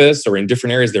campus or in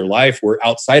different areas of their life were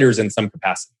outsiders in some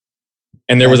capacity.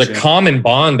 And there was a common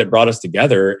bond that brought us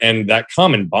together. And that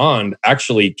common bond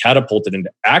actually catapulted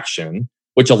into action,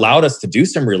 which allowed us to do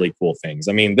some really cool things.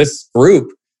 I mean, this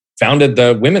group founded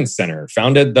the Women's Center,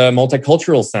 founded the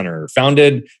Multicultural Center,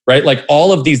 founded, right? Like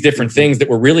all of these different things that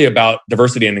were really about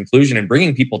diversity and inclusion and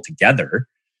bringing people together.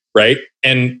 Right.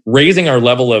 And raising our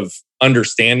level of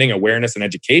understanding, awareness, and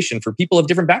education for people of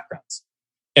different backgrounds.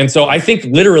 And so I think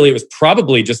literally it was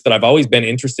probably just that I've always been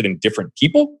interested in different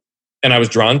people and I was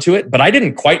drawn to it, but I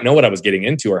didn't quite know what I was getting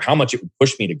into or how much it would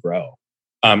push me to grow,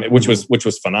 which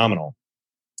was phenomenal.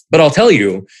 But I'll tell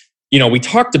you, we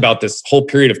talked about this whole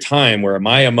period of time where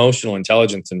my emotional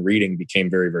intelligence and reading became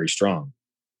very, very strong.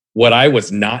 What I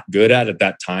was not good at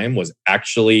that time was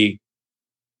actually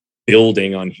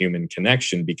building on human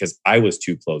connection because I was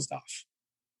too closed off.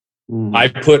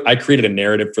 I created a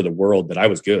narrative for the world that I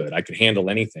was good. I could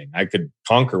handle anything. I could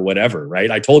conquer whatever, right?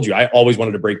 I told you, I always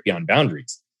wanted to break beyond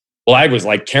boundaries. Well, I was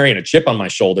like carrying a chip on my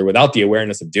shoulder without the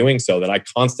awareness of doing so, that I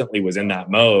constantly was in that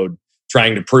mode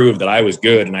trying to prove that I was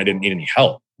good and I didn't need any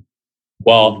help.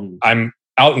 Well, I'm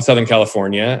out in Southern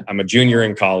California. I'm a junior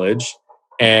in college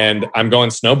and I'm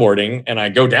going snowboarding and I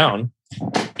go down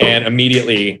and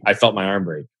immediately I felt my arm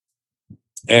break.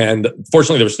 And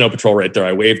fortunately, there was snow patrol right there.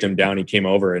 I waved him down. He came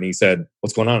over and he said,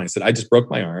 "What's going on?" I said, "I just broke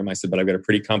my arm." I said, "But I've got a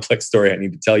pretty complex story. I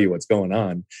need to tell you what's going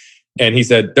on." And he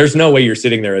said, "There's no way you're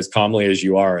sitting there as calmly as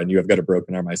you are and you have got a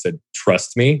broken arm." I said,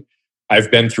 "Trust me.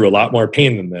 I've been through a lot more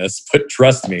pain than this, but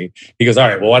trust me." He goes, "All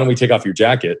right, well, why don't we take off your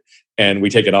jacket?" And we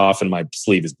take it off and my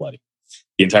sleeve is bloody.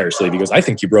 The entire sleeve. He goes, "I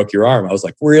think you broke your arm." I was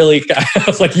like, "Really?" I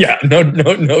was like, "Yeah, no,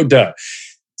 duh."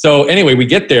 So anyway, we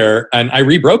get there and I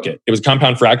re-broke it. It was a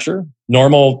compound fracture.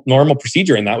 Normal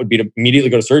procedure in that would be to immediately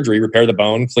go to surgery, repair the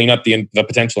bone, clean up the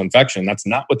potential infection. That's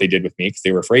not what they did with me because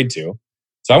they were afraid to.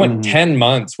 So I went 10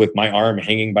 months with my arm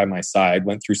hanging by my side,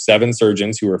 went through 7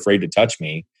 surgeons who were afraid to touch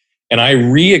me. And I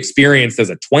re-experienced as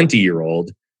a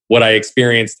 20-year-old what I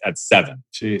experienced at 7.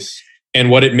 Jeez. And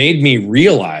what it made me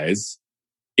realize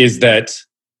is that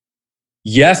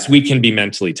yes, we can be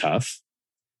mentally tough.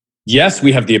 Yes,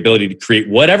 we have the ability to create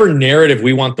whatever narrative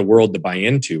we want the world to buy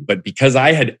into. But because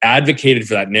I had advocated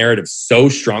for that narrative so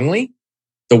strongly,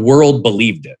 the world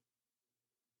believed it.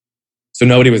 So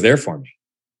nobody was there for me.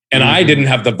 And I didn't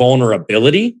have the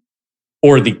vulnerability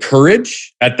or the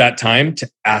courage at that time to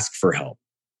ask for help.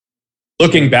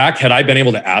 Looking back, had I been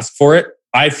able to ask for it,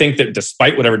 I think that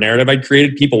despite whatever narrative I'd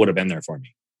created, people would have been there for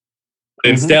me. But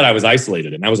instead, I was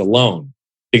isolated and I was alone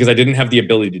because I didn't have the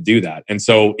ability to do that. And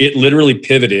so it literally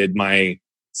pivoted my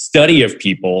study of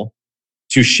people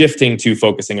to shifting to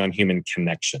focusing on human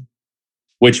connection,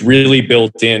 which really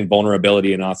built in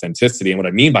vulnerability and authenticity. And what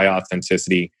I mean by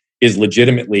authenticity is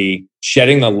legitimately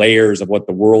shedding the layers of what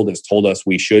the world has told us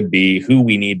we should be, who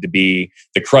we need to be,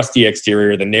 the crusty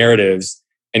exterior, the narratives,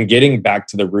 and getting back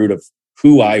to the root of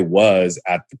who I was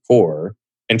at the core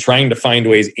and trying to find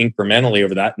ways incrementally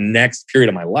over that next period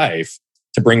of my life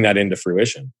to bring that into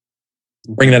fruition,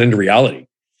 bring that into reality.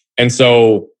 And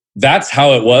so that's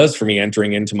how it was for me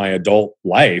entering into my adult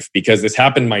life, because this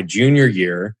happened my junior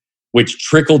year, which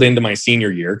trickled into my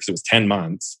senior year because it was 10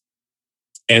 months.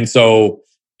 And so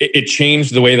it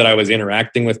changed the way that I was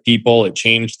interacting with people. It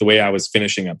changed the way I was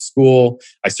finishing up school.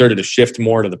 I started to shift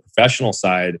more to the professional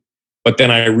side. But then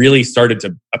I really started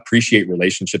to appreciate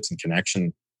relationships and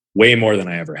connection way more than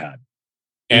I ever had.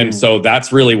 And so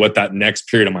that's really what that next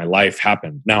period of my life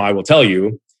happened. Now, I will tell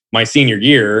you, my senior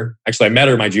year, actually, I met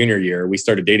her my junior year. We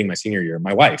started dating my senior year,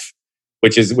 my wife,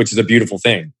 which is a beautiful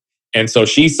thing. And so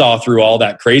she saw through all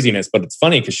that craziness. But it's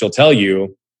funny because she'll tell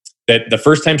you that the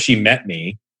first time she met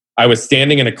me, I was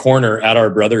standing in a corner at our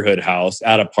brotherhood house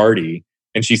at a party.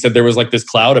 And she said, there was like this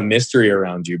cloud of mystery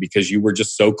around you because you were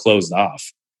just so closed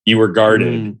off. You were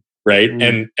guarded, right?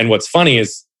 And what's funny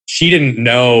is she didn't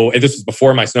know, and this was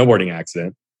before my snowboarding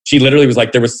accident. She literally was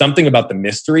like, there was something about the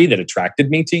mystery that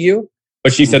attracted me to you.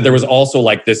 But she said there was also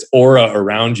like this aura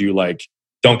around you, like,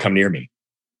 don't come near me.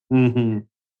 And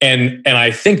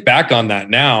I think back on that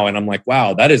now and I'm like,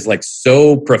 wow, that is like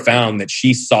so profound that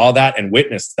she saw that and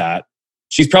witnessed that.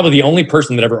 She's probably the only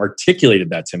person that ever articulated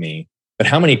that to me. But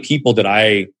how many people did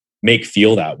I make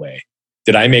feel that way?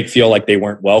 Did I make feel like they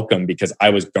weren't welcome because I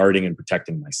was guarding and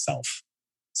protecting myself?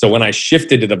 So when I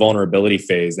shifted to the vulnerability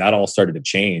phase, that all started to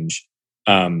change.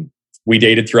 We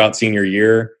dated throughout senior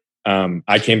year.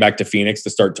 I came back to Phoenix to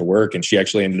start to work, and she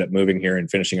actually ended up moving here and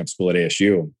finishing up school at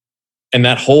ASU. And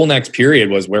that whole next period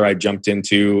was where I jumped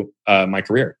into my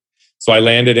career. So I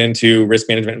landed into risk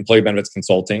management, employee benefits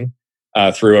consulting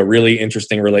through a really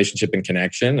interesting relationship and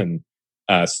connection,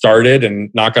 and started, and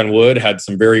knock on wood, had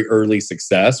some very early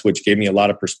success, which gave me a lot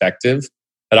of perspective.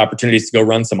 Had opportunities to go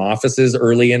run some offices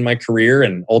early in my career,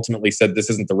 and ultimately said this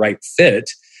isn't the right fit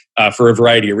for a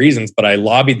variety of reasons. But I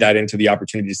lobbied that into the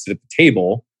opportunity to sit at the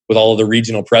table with all of the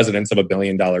regional presidents of a $1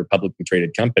 billion publicly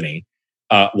traded company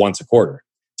once a quarter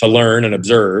to learn and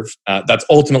observe. That's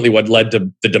ultimately what led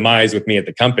to the demise with me at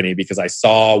the company, because I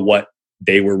saw what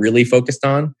they were really focused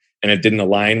on and it didn't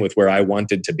align with where I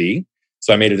wanted to be.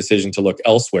 So I made a decision to look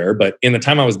elsewhere. But in the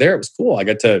time I was there, it was cool. I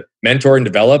got to mentor and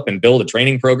develop and build a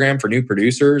training program for new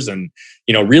producers and,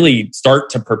 really start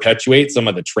to perpetuate some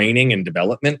of the training and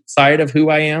development side of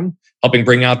who I am, helping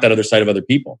bring out that other side of other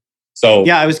people. So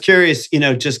yeah, I was curious,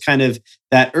 just kind of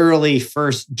that early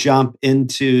first jump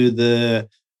into the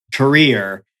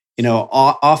career,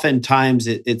 oftentimes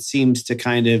it seems to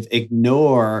kind of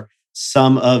ignore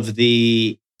some of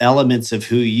the elements of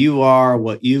who you are,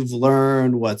 what you've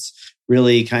learned, what's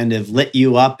really kind of lit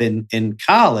you up in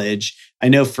college. I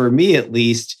know for me, at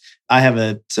least, I have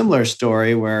a similar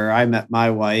story where I met my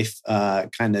wife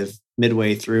kind of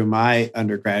midway through my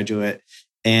undergraduate,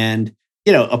 and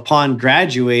upon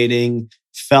graduating,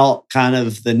 felt kind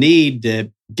of the need to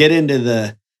get into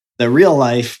the real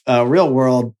life, real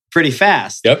world pretty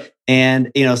fast. Yep.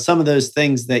 And some of those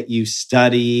things that you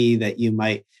study, that you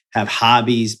might have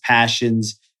hobbies,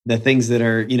 passions, the things that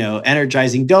are,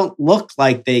 energizing don't look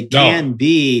like they can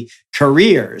be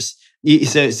careers.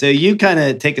 So you kind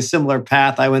of take a similar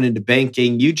path. I went into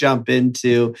banking. You jump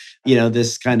into,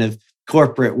 this kind of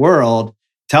corporate world.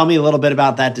 Tell me a little bit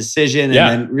about that decision and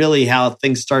then really how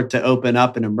things start to open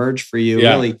up and emerge for you,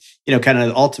 really, kind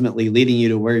of ultimately leading you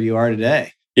to where you are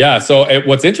today. Yeah. So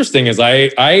what's interesting is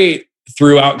I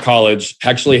throughout college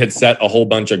actually had set a whole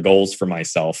bunch of goals for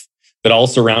myself that all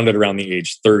surrounded around the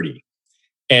age 30.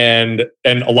 And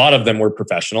a lot of them were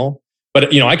professional.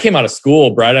 But, I came out of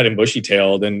school bright-eyed and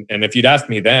bushy-tailed. And if you'd asked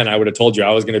me then, I would have told you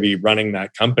I was going to be running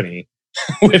that company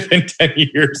within 10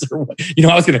 years. Or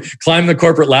I was going to climb the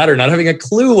corporate ladder, not having a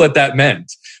clue what that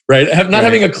meant, right? Not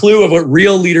having a clue of what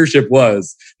real leadership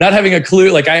was, not having a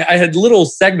clue. Like I had little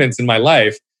segments in my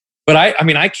life, but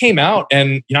I came out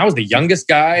and, I was the youngest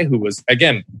guy who was,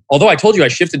 again, although I told you I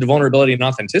shifted to vulnerability and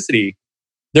authenticity,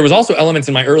 there was also elements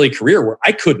in my early career where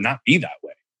I could not be that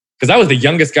way because I was the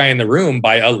youngest guy in the room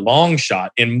by a long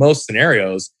shot in most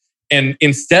scenarios. And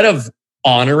instead of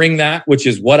honoring that, which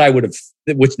is what I would have,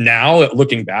 which now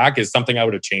looking back is something I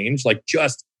would have changed, like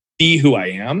just be who I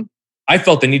am. I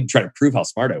felt the need to try to prove how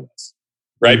smart I was,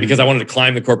 right? Because I wanted to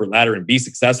climb the corporate ladder and be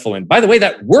successful. And by the way,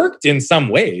 that worked in some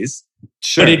ways,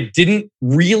 but it didn't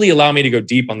really allow me to go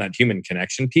deep on that human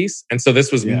connection piece. And so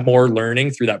this was more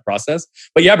learning through that process.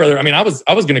 But yeah, brother, I was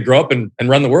going to grow up and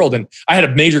run the world. And I had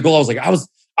a major goal. I was like,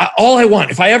 all I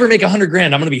want, if I ever make $100,000,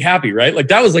 I'm going to be happy, right? Like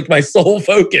that was like my sole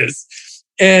focus.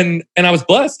 And I was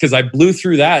blessed because I blew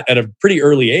through that at a pretty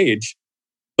early age.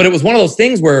 But it was one of those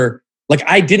things where like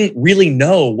I didn't really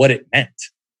know what it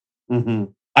meant.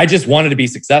 I just wanted to be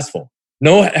successful.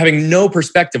 Having no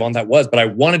perspective on that was, but I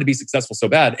wanted to be successful so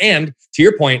bad. And to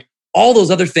your point, all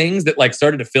those other things that like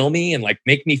started to fill me and like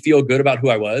make me feel good about who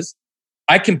I was,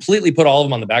 I completely put all of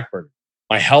them on the back burner.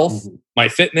 My health, my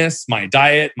fitness, my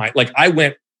diet, I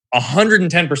went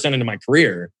 110% into my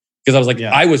career because I was like,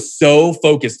 I was so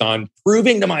focused on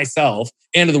proving to myself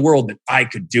and to the world that I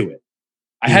could do it.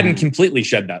 I hadn't completely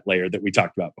shed that layer that we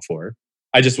talked about before.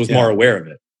 I just was more aware of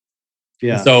it.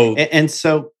 Yeah. And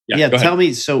so tell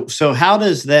me, so how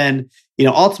does then,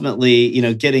 ultimately,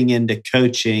 getting into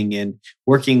coaching and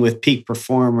working with peak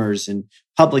performers and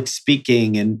public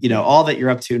speaking and, all that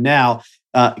you're up to now,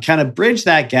 kind of bridge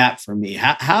that gap for me.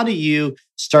 How do you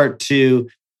start to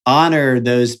honor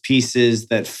those pieces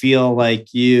that feel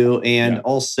like you and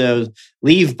also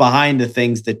leave behind the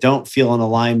things that don't feel in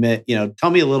alignment? Tell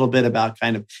me a little bit about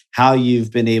kind of how you've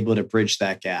been able to bridge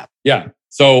that gap. Yeah.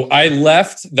 So I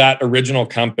left that original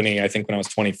company, I think when I was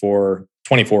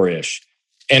 24-ish.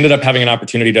 Ended up having an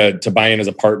opportunity to buy in as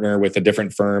a partner with a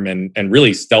different firm and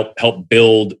really help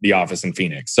build the office in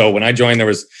Phoenix. So when I joined, there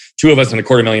was two of us and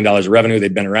 $250,000 of revenue.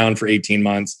 They'd been around for 18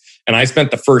 months. And I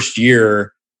spent the first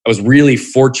year, I was really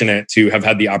fortunate to have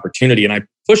had the opportunity, and I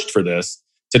pushed for this,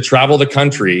 to travel the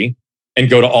country and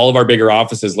go to all of our bigger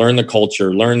offices, learn the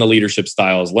culture, learn the leadership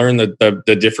styles, learn the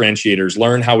differentiators,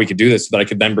 learn how we could do this so that I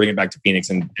could then bring it back to Phoenix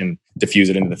and diffuse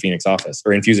it into the Phoenix office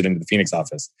or infuse it into the Phoenix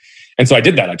office. And so I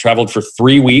did that. I traveled for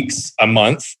 3 weeks a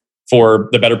month for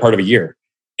the better part of a year.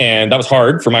 And that was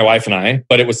hard for my wife and I,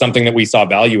 but it was something that we saw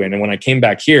value in. And when I came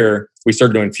back here, we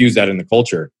started to infuse that in the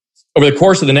culture. Over the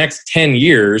course of the next 10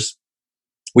 years,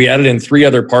 we added in 3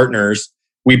 other partners.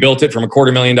 We built it from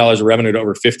 $250,000 of revenue to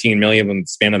over 15 million in the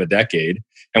span of a decade,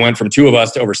 and went from 2 of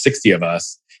us to over 60 of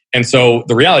us. And so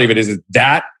the reality of it is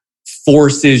that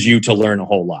forces you to learn a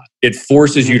whole lot. It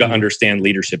forces you to understand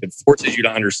leadership. It forces you to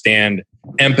understand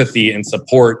empathy and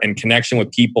support and connection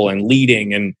with people and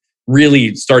leading and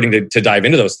really starting to dive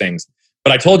into those things.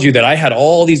 But I told you that I had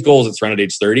all these goals at Surrounded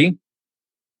age 30.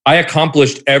 I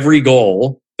accomplished every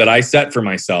goal that I set for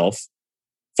myself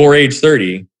for age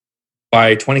 30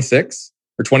 by 26.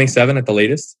 Or 27 at the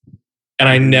latest. And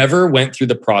I never went through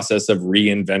the process of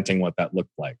reinventing what that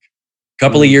looked like. A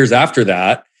couple of years after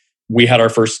that, we had our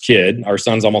first kid. Our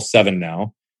son's almost 7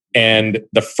 now. And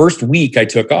the first week I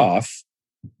took off,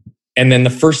 and then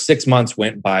the first 6 months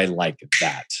went by like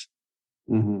that.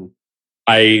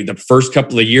 The first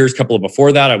couple of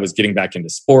before that, I was getting back into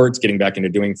sports, getting back into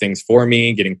doing things for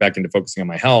me, getting back into focusing on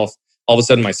my health. All of a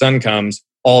sudden my son comes,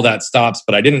 all that stops,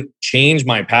 but I didn't change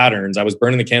my patterns. I was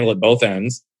burning the candle at both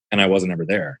ends and I wasn't ever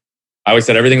there. I always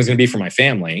said everything was going to be for my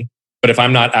family, but if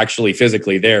I'm not actually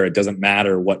physically there, it doesn't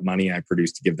matter what money I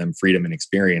produce to give them freedom and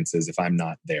experiences if I'm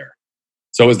not there.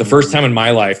 So it was the first time in my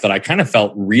life that I kind of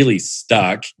felt really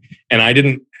stuck, and I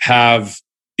didn't have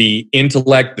the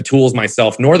intellect, the tools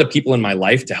myself, nor the people in my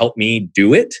life to help me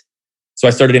do it. So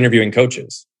I started interviewing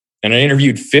coaches, and I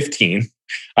interviewed 15.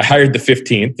 I hired the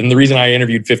 15th. And the reason I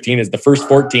interviewed 15 is the first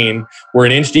 14 were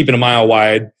an inch deep and a mile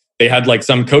wide. They had like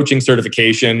some coaching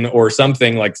certification or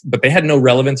something but they had no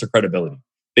relevance or credibility.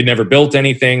 They'd never built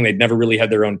anything. They'd never really had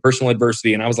their own personal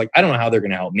adversity. And I was like, I don't know how they're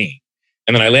going to help me.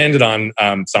 And then I landed on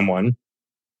someone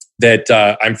that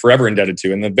I'm forever indebted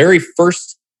to. In the very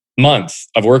first month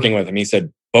of working with him, he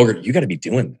said, Bogert, you got to be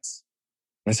doing this.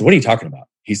 And I said, what are you talking about?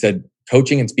 He said,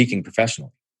 coaching and speaking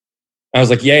professionally. I was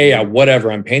like, yeah,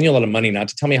 whatever. I'm paying you a lot of money not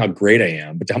to tell me how great I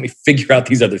am, but to help me figure out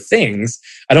these other things.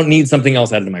 I don't need something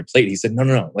else added to my plate. He said,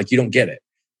 no. Like, you don't get it.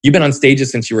 You've been on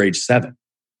stages since you were age 7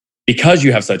 because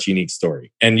you have such a unique story.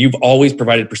 And you've always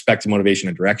provided perspective, motivation,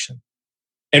 and direction.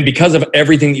 And because of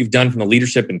everything that you've done from the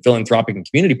leadership and philanthropic and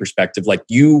community perspective, like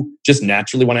you just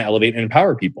naturally want to elevate and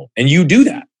empower people. And you do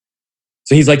that.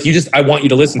 So he's like, I want you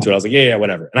to listen to it. I was like, yeah,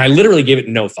 whatever. And I literally gave it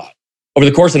no thought. Over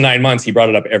the course of 9 months, he brought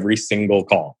it up every single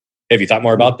call. Hey, have you thought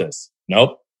more about this?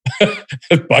 Nope.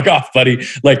 Fuck off, buddy.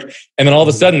 And then all of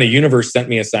a sudden the universe sent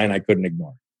me a sign I couldn't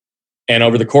ignore. And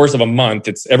over the course of a month,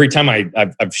 it's every time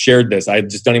I've shared this, I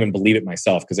just don't even believe it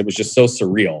myself because it was just so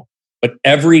surreal. But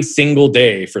every single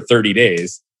day for 30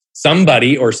 days,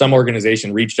 somebody or some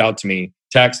organization reached out to me,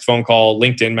 text, phone call,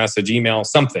 LinkedIn message, email,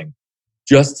 something,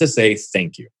 just to say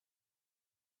thank you.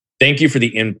 Thank you for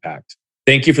the impact.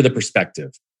 Thank you for the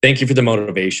perspective. Thank you for the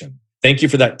motivation. Thank you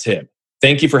for that tip.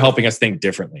 Thank you for helping us think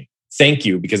differently. Thank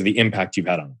you because of the impact you've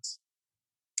had on us.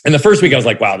 And the first week I was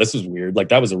like, wow, this was weird.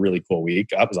 That was a really cool week.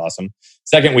 That was awesome.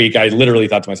 Second week, I literally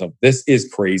thought to myself, this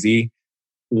is crazy.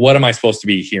 What am I supposed to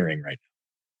be hearing right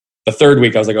now? The third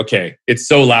week, I was like, okay, it's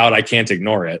so loud, I can't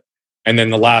ignore it. And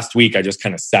then the last week, I just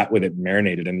kind of sat with it and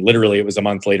marinated. And literally, it was a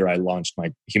month later, I launched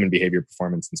my human behavior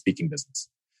performance and speaking business.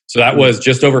 So that was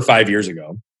just over 5 years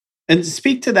ago. And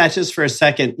speak to that just for a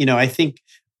second. I think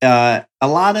a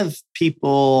lot of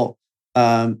people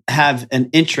have an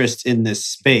interest in this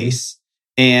space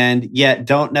and yet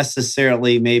don't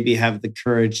necessarily maybe have the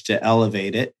courage to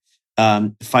elevate it,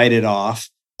 fight it off.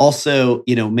 Also,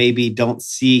 maybe don't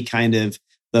see kind of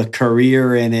the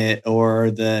career in it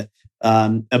or the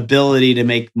ability to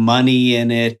make money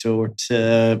in it or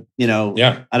to,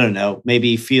 I don't know,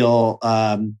 maybe feel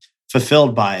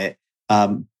fulfilled by it.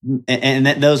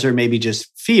 And those are maybe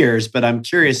just fears, but I'm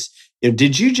curious,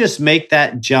 did you just make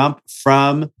that jump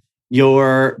from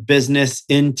your business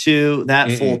into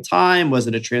that full time? Was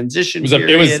it a transition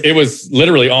period? It was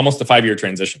literally almost a 5-year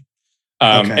transition.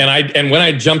 Okay. And when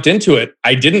I jumped into it,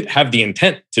 I didn't have the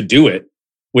intent to do it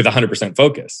with 100%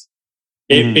 focus.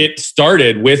 It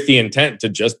started with the intent to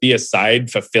just be a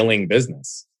side fulfilling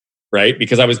business, right?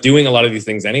 Because I was doing a lot of these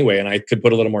things anyway, and I could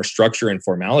put a little more structure and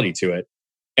formality to it.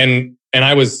 And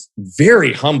I was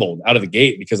very humbled out of the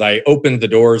gate because I opened the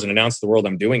doors and announced to the world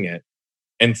I'm doing it.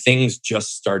 And things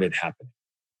just started happening,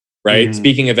 right?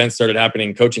 Speaking events started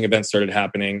happening, coaching events started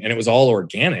happening, and it was all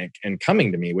organic and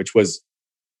coming to me, which was,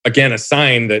 again, a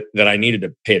sign that I needed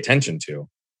to pay attention to.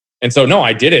 And so, no,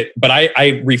 I did it, but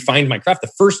I refined my craft.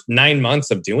 The first 9 months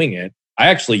of doing it, I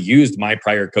actually used my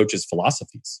prior coach's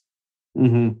philosophies.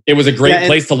 It was a great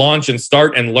place to launch and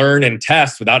start and learn and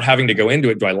test without having to go into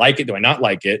it. Do I like it? Do I not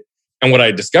like it? And what I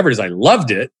discovered is I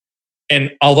loved it.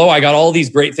 And although I got all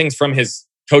these great things from his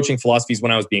coaching philosophies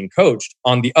when I was being coached,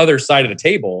 on the other side of the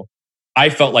table, I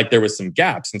felt like there was some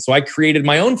gaps. And so I created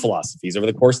my own philosophies over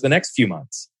the course of the next few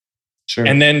months. Sure.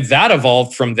 And then that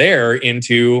evolved from there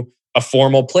into a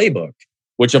formal playbook,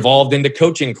 which evolved into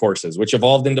coaching courses, which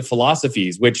evolved into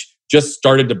philosophies, which just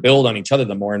started to build on each other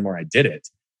the more and more I did it.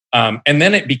 And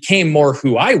then it became more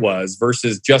who I was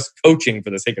versus just coaching for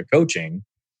the sake of coaching.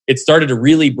 It started to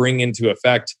really bring into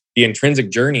effect the intrinsic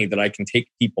journey that I can take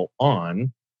people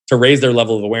on to raise their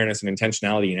level of awareness and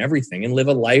intentionality in everything and live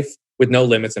a life with no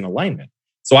limits and alignment.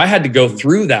 So I had to go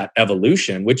through that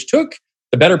evolution, which took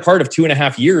the better part of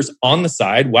 2.5 years on the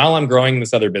side while I'm growing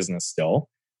this other business still.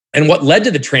 And what led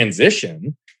to the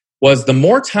transition was the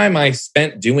more time I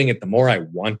spent doing it, the more I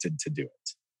wanted to do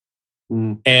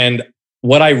it. And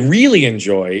what I really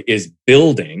enjoy is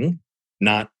building,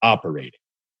 not operating.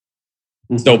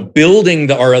 So building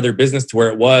our other business to where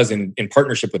it was in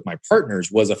partnership with my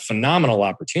partners was a phenomenal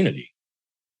opportunity.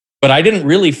 But I didn't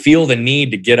really feel the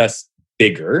need to get us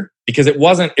bigger because it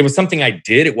was something I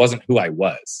did. It wasn't who I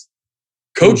was.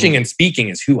 Coaching and speaking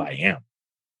is who I am.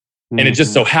 And it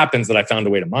just so happens that I found a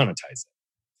way to monetize it.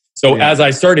 So as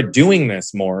I started doing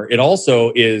this more, it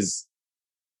also is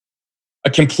a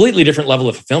completely different level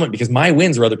of fulfillment because my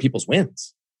wins are other people's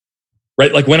wins,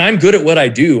 right? Like when I'm good at what I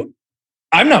do,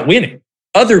 I'm not winning.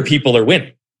 Other people are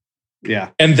winning. Yeah.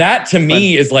 And that to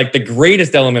me is like the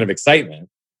greatest element of excitement.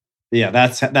 Yeah,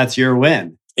 that's your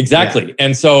win. Exactly. Yeah.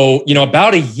 And so,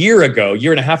 about a year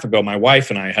and a half ago, my wife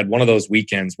and I had one of those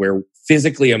weekends where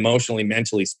physically, emotionally,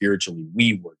 mentally, spiritually,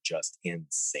 we were just in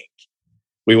sync.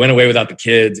 We went away without the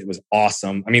kids. It was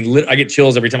awesome. I mean, I get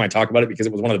chills every time I talk about it because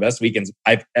it was one of the best weekends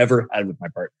I've ever had with my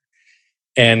partner.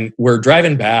 And we're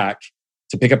driving back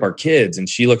to pick up our kids. And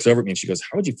she looks over at me and she goes,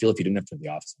 "How would you feel if you didn't have to go to the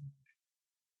office?"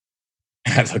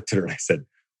 And I looked at her and I said,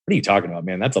 "What are you talking about,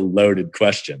 man? That's a loaded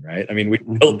question, right? I mean, we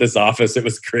built this office. It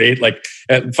was great. Like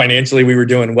financially, we were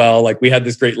doing well. Like we had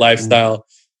this great lifestyle."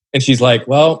 And she's like,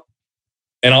 "Well,"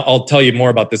 and I'll tell you more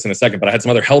about this in a second, but I had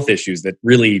some other health issues that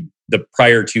really, the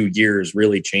prior 2 years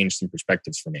really changed some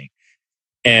perspectives for me.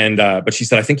 And, but she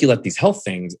said, "I think you let these health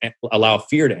things allow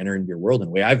fear to enter into your world in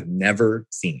a way I've never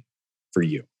seen for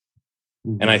you.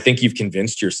 And I think you've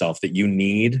convinced yourself that you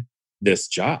need this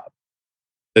job.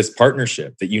 this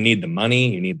partnership that you need the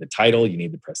money, you need the title, you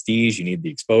need the prestige, you need the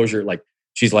exposure. Like,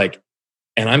 she's like,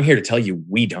 and I'm here to tell you,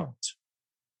 we don't.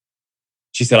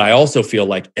 She said, I also feel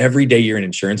like every day you're in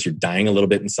insurance, you're dying a little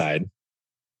bit inside.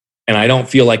 And I don't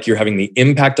feel like you're having the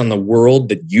impact on the world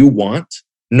that you want,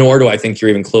 nor do I think you're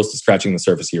even close to scratching the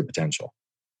surface of your potential.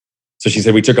 So she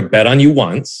said, we took a bet on you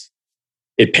once.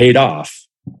 It paid off.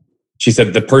 She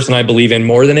said, the person I believe in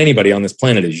more than anybody on this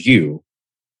planet is you.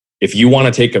 If we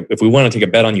want to take a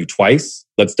bet on you twice,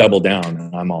 let's double down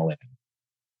and I'm all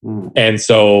in. And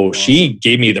so she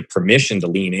gave me the permission to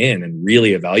lean in and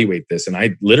really evaluate this. And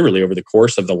I literally, over the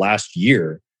course of the last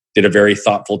year, did a very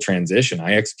thoughtful transition.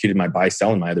 I executed my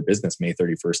buy-sell in my other business May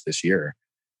 31st this year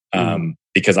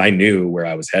because I knew where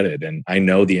I was headed and I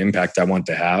know the impact I want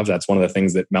to have. That's one of the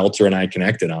things that Meltzer and I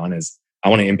connected on is I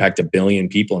want to impact 1 billion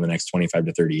people in the next 25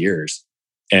 to 30 years.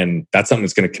 And that's something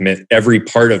that's going to commit every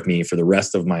part of me for the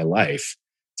rest of my life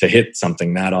to hit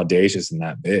something that audacious and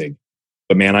that big.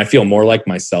 But man, I feel more like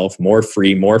myself, more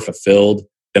free, more fulfilled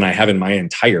than I have in my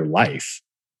entire life.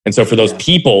 And so for those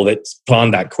people that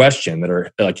spawn that question, that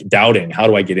are like doubting, how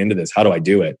do I get into this? How do I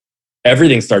do it?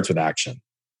 Everything starts with action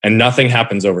and nothing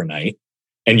happens overnight.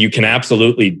 And you can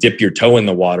absolutely dip your toe in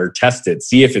the water, test it,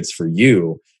 see if it's for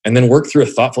you, and then work through a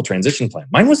thoughtful transition plan.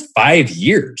 Mine was 5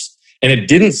 years. And it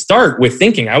didn't start with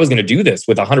thinking I was going to do this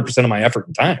with 100% of my effort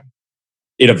and time.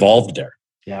 It evolved there.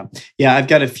 Yeah. I've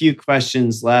got a few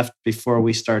questions left before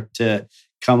we start to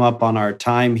come up on our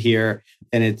time here.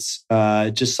 And it's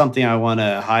just something I want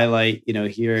to highlight,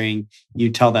 hearing you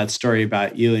tell that story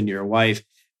about you and your wife.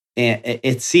 And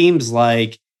it seems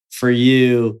like for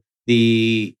you,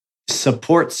 the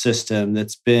support system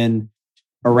that's been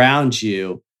around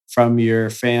you from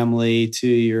your family to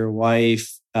your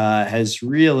wife has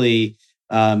really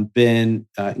been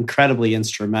incredibly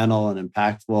instrumental and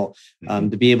impactful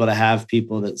to be able to have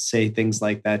people that say things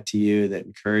like that to you, that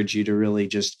encourage you to really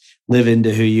just live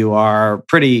into who you are.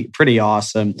 Pretty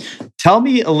awesome. Tell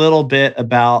me a little bit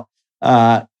about,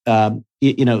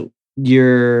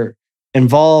 you're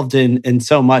involved in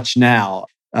so much now.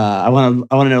 I want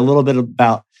to know a little bit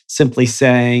about Simply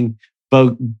Saying,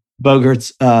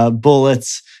 Bogert's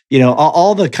bullets,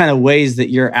 all the kind of ways that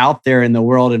you're out there in the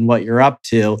world and what you're up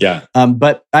to. Yeah.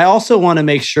 But I also want to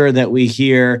make sure that we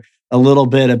hear a little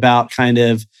bit about kind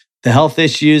of the health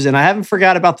issues. And I haven't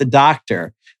forgot about the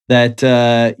doctor that,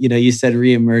 you said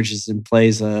reemerges and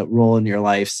plays a role in your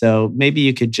life. So maybe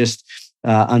you could just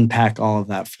unpack all of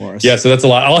that for us. Yeah, so that's a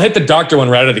lot. I'll hit the doctor one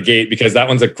right out of the gate because that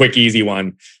one's a quick, easy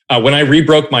one. When I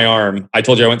re-broke my arm, I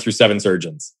told you I went through 7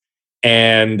 surgeons.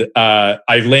 And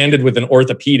I landed with an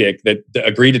orthopedic that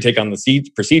agreed to take on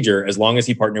the procedure as long as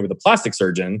he partnered with a plastic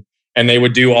surgeon. And they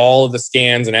would do all of the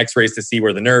scans and x-rays to see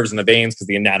where the nerves and the veins, because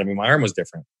the anatomy of my arm was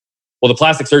different. Well, the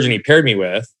plastic surgeon he paired me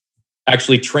with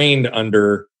actually trained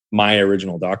under my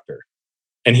original doctor.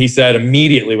 And he said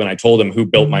immediately when I told him who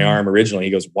built my arm originally,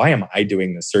 he goes, why am I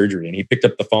doing this surgery? And he picked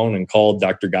up the phone and called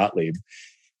Dr. Gottlieb.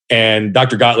 And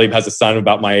Dr. Gottlieb has a son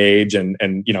about my age, and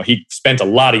he spent a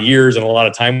lot of years and a lot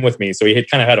of time with me. So he had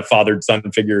kind of had a fathered-son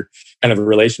figure kind of a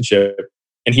relationship.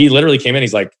 And he literally came in,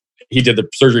 he's like, he did the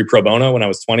surgery pro bono when I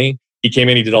was 20. He came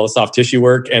in, he did all the soft tissue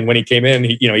work. And when he came in,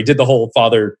 he did the whole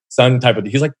father-son type of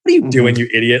thing. He's like, what are you doing, you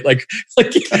idiot? Like,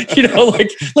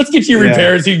 let's get you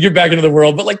repaired so you get back into the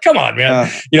world. But like, come on, man.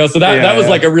 So that was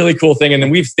like a really cool thing. And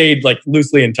then we've stayed like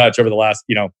loosely in touch over the last,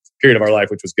 period of our life,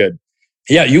 which was good.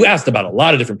 Yeah, you asked about a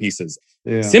lot of different pieces.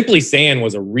 Yeah. Simply Saying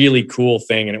was a really cool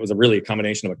thing, and it was a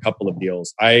combination of a couple of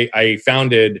deals. I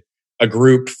founded a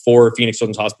group for Phoenix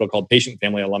Children's Hospital called Patient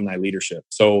Family Alumni Leadership.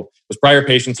 So it was prior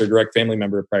patients or direct family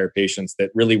member of prior patients that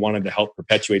really wanted to help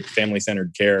perpetuate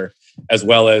family-centered care, as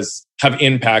well as have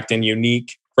impact in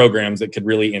unique programs that could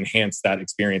really enhance that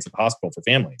experience at the hospital for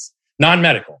families.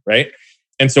 Non-medical, right?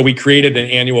 And so we created an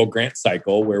annual grant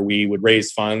cycle where we would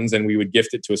raise funds and we would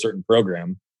gift it to a certain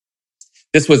program.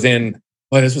 This was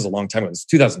a long time ago. It was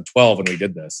 2012 when we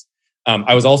did this.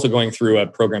 I was also going through a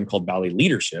program called Valley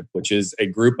Leadership, which is a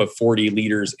group of 40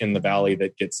 leaders in the Valley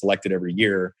that get selected every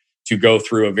year to go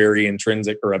through a very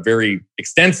intrinsic or a very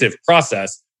extensive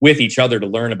process with each other to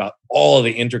learn about all of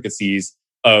the intricacies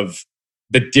of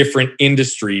the different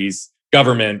industries,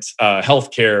 government,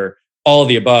 healthcare, all of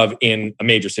the above in a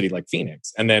major city like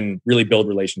Phoenix, and then really build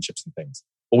relationships and things.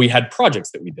 Well, we had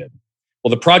projects that we did. Well,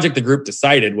 the project the group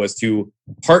decided was to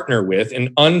partner with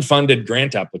an unfunded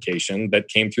grant application that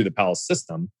came through the Palace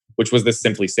system, which was the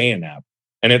Simply Saying app.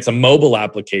 And it's a mobile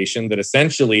application that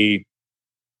essentially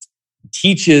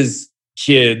teaches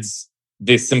kids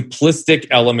the simplistic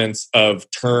elements of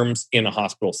terms in a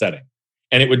hospital setting.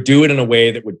 And it would do it in a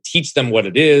way that would teach them what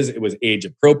it is. It was age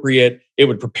appropriate. It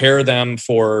would prepare them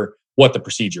for what the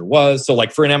procedure was. So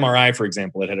like for an MRI, for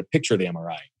example, it had a picture of the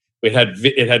MRI.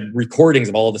 It had recordings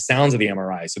of all the sounds of the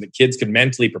MRI so that kids could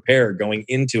mentally prepare going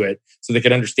into it so they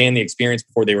could understand the experience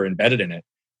before they were embedded in it.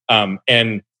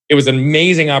 And it was an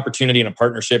amazing opportunity and a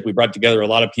partnership. We brought together a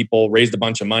lot of people, raised a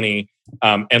bunch of money,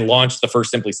 and launched the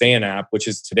first Simply Saying app, which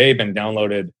has today been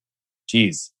downloaded,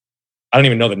 I don't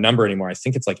even know the number anymore. I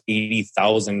think it's like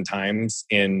 80,000 times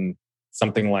in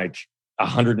something like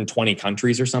 120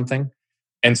 countries or something.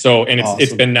 And so, and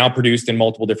it's been now produced in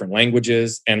multiple different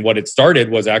languages. And what it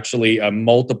started was actually a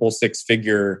multiple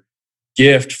six-figure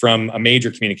gift from a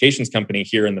major communications company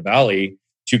here in the Valley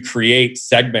to create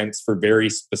segments for very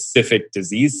specific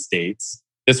disease states.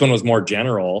 This one was more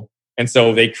general. And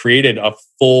so they created a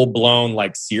full-blown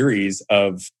like series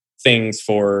of things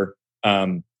for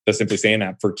the Simply Saying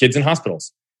app for kids in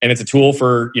hospitals. And it's a tool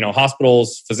for,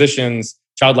 hospitals, physicians,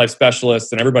 child life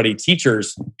specialists, and everybody,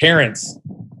 teachers, parents,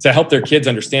 to help their kids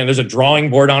understand. There's a drawing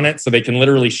board on it so they can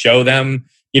literally show them,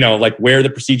 like where the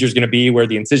procedure is going to be, where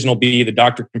the incision will be. The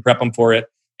doctor can prep them for it.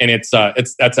 And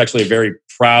that's actually a very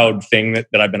proud thing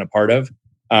that I've been a part of.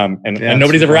 And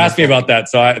nobody's ever asked me about that.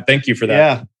 So I thank you for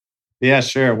that. Yeah,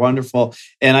 sure. Wonderful.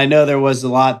 And I know there was a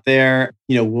lot there.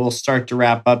 We'll start to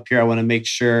wrap up here. I want to make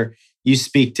sure you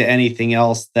speak to anything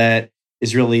else that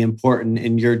is really important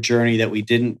in your journey that we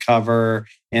didn't cover,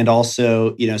 and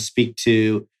also, speak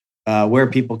to where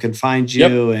people can find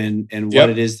you and what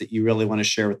it is that you really want to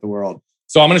share with the world.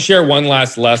 So I'm going to share one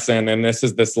last lesson, and this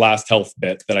is this last health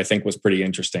bit that I think was pretty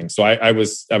interesting. So I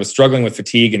was struggling with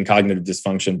fatigue and cognitive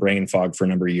dysfunction, brain fog for a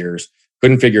number of years.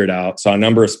 Couldn't figure it out. Saw a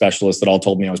number of specialists that all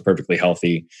told me I was perfectly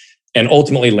healthy, and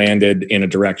ultimately landed in a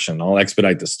direction. I'll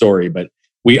expedite the story, but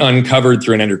we uncovered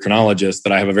through an endocrinologist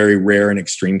that I have a very rare and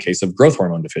extreme case of growth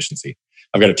hormone deficiency.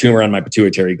 I've got a tumor on my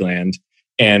pituitary gland.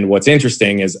 And what's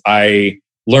interesting is I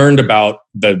learned about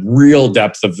the real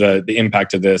depth of the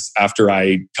impact of this after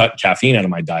I cut caffeine out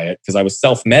of my diet, because I was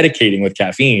self-medicating with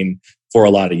caffeine for a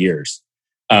lot of years.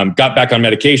 Got back on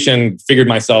medication, figured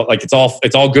myself, like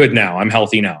it's all good now. I'm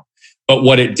healthy now. But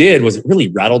what it did was it really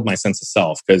rattled my sense of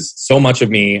self, because so much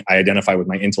of me, I identify with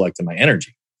my intellect and my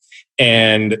energy.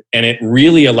 And it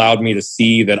really allowed me to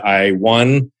see that I,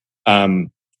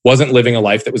 wasn't living a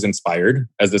life that was inspired,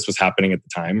 as this was happening at the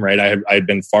time, right? I had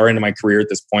been far into my career at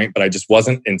this point, but I just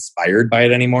wasn't inspired by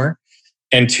it anymore.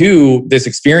 And two, this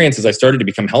experience, as I started to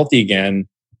become healthy again,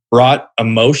 brought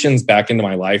emotions back into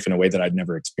my life in a way that I'd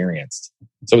never experienced.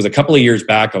 So it was a couple of years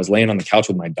back, I was laying on the couch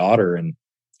with my daughter, and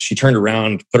she turned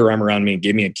around, put her arm around me, and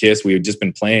gave me a kiss. We had just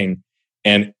been playing,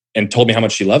 and told me how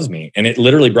much she loves me. And it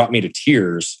literally brought me to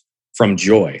tears from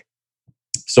joy.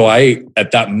 So I,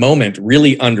 at that moment,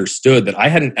 really understood that I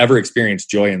hadn't ever experienced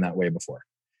joy in that way before.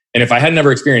 And if I had never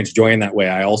experienced joy in that way,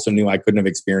 I also knew I couldn't have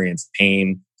experienced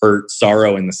pain, hurt,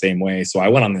 sorrow in the same way. So I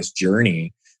went on this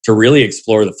journey to really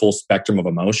explore the full spectrum of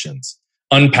emotions,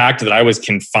 unpacked that I was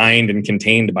confined and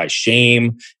contained by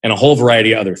shame and a whole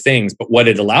variety of other things. But what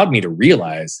it allowed me to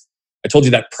realize, I told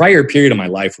you that prior period of my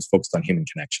life was focused on human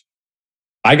connection.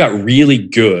 I got really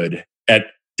good at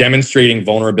demonstrating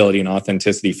vulnerability and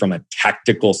authenticity from a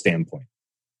tactical standpoint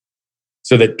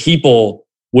so that people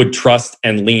would trust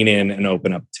and lean in and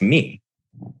open up to me.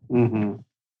 Mm-hmm.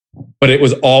 But it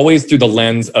was always through the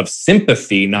lens of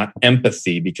sympathy, not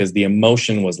empathy, because the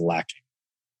emotion was lacking.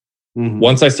 Mm-hmm.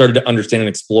 Once I started to understand and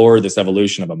explore this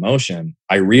evolution of emotion,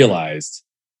 I realized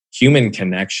human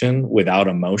connection without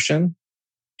emotion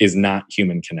is not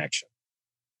human connection.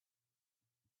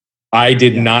 I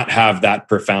did not have that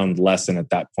profound lesson at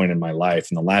that point in my life.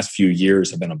 And the last few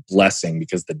years have been a blessing,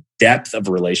 because the depth of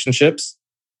relationships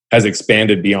has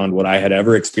expanded beyond what I had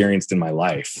ever experienced in my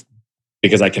life,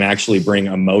 because I can actually bring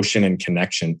emotion and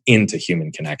connection into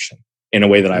human connection in a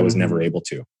way that I was never able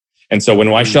to. And so when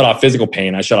I shut off physical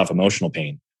pain, I shut off emotional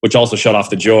pain, which also shut off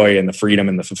the joy and the freedom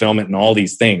and the fulfillment and all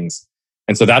these things.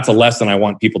 And so that's a lesson I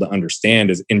want people to understand,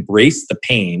 is embrace the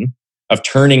pain of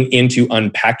turning into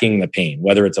unpacking the pain,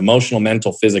 whether it's emotional,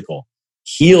 mental, physical.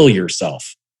 Heal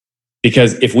yourself.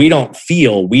 Because if we don't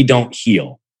feel, we don't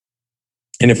heal.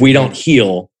 And if we don't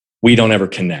heal, we don't ever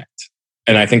connect.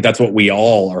 And I think that's what we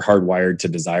all are hardwired to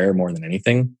desire more than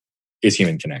anything, is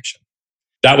human connection.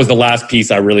 That was the last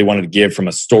piece I really wanted to give from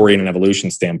a story and an evolution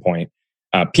standpoint.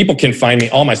 People can find me.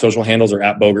 All my social handles are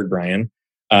at Bogert Brian.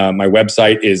 My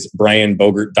website is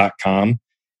brianbogert.com.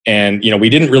 And, we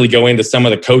didn't really go into some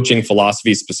of the coaching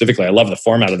philosophies specifically. I love the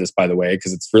format of this, by the way,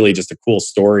 because it's really just a cool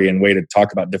story and way to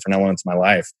talk about different elements of my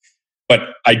life. But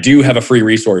I do have a free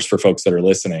resource for folks that are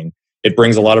listening. It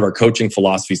brings a lot of our coaching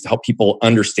philosophies to help people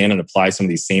understand and apply some of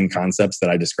these same concepts that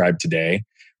I described today,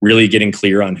 really getting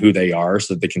clear on who they are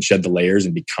so that they can shed the layers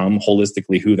and become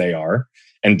holistically who they are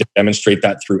and demonstrate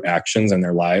that through actions in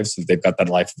their lives so that they've got that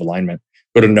life of alignment.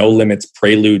 Go to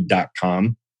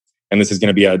nolimitprelude.com. And this is going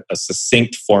to be a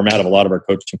succinct format of a lot of our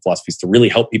coaching philosophies to really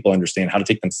help people understand how to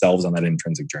take themselves on that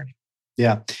intrinsic journey.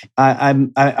 Yeah,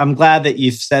 I'm glad that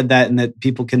you've said that and that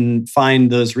people can find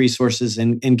those resources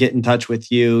and get in touch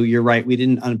with you. You're right. We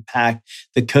didn't unpack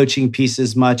the coaching piece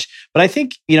as much, but I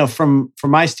think, from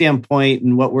my standpoint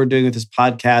and what we're doing with this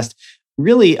podcast,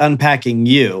 really unpacking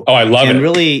you. Oh, I love it. And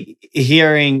really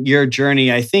hearing your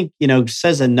journey, I think,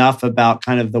 says enough about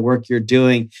kind of the work you're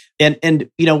doing. And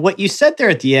what you said there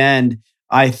at the end,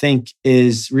 I think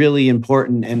is really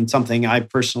important and something I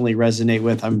personally resonate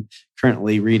with. I'm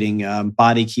currently reading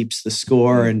Body Keeps the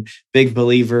Score, and big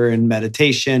believer in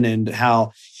meditation and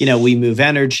how, we move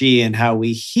energy and how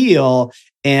we heal.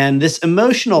 And this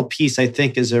emotional piece, I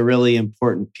think, is a really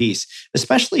important piece,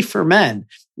 especially for men.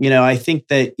 I think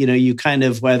that, you kind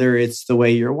of, whether it's the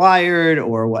way you're wired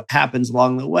or what happens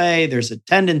along the way, there's a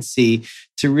tendency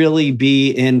to really be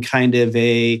in kind of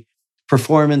a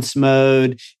performance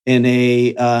mode, in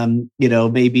a,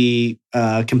 maybe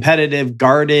competitive,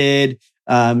 guarded,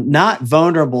 not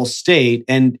vulnerable state.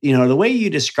 And, the way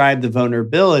you describe the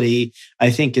vulnerability,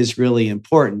 I think is really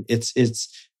important. It's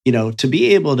to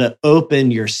be able to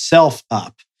open yourself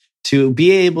up, to be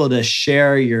able to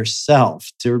share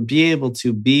yourself, to be able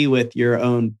to be with your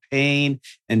own pain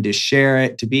and to share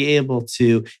it, to be able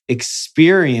to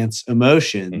experience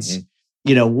emotions.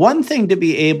 One thing to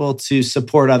be able to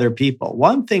support other people,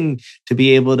 one thing to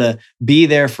be able to be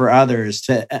there for others,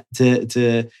 to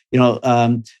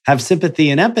have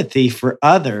sympathy and empathy for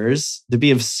others, to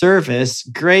be of service.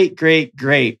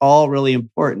 Great, all really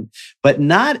important, but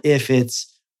not if it's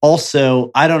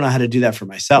also, I don't know how to do that for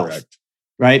myself. Correct.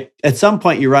 Right? At some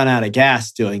point, you run out of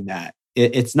gas doing that.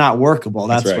 It's not workable.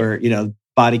 That's right. Where,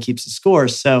 Body Keeps the Score.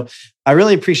 So I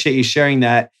really appreciate you sharing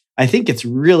that. I think it's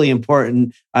really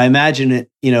important. I imagine it,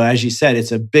 as you said,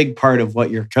 it's a big part of what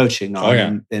you're coaching on. Oh,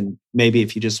 yeah. And maybe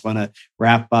if you just want to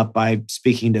wrap up by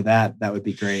speaking to that, that would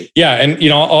be great. Yeah. And,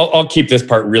 I'll keep this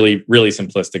part really, really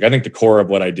simplistic. I think the core of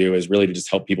what I do is really to just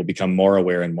help people become more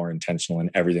aware and more intentional in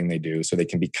everything they do so they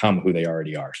can become who they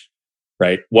already are,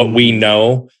 right? What we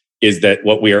know is that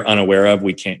what we are unaware of,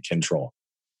 we can't control,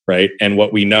 right? And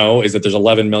what we know is that there's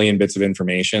 11 million bits of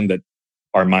information that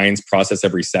our minds process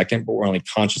every second, but we're only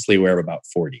consciously aware of about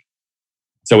 40.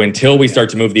 So until we start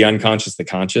to move the unconscious to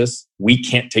conscious, we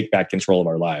can't take back control of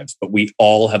our lives, but we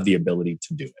all have the ability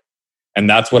to do it. And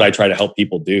that's what I try to help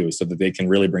people do so that they can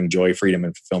really bring joy, freedom,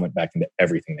 and fulfillment back into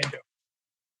everything they do.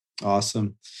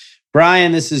 Awesome.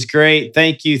 Brian, this is great.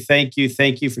 Thank you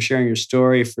for sharing your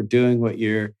story, for doing what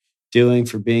you're doing,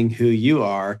 for being who you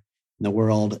are in the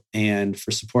world, and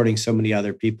for supporting so many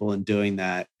other people in doing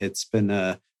that. It's been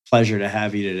a pleasure to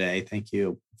have you today. Thank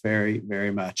you very,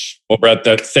 very much. Well, Brett,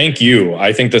 thank you.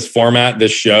 I think this format,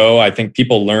 this show, I think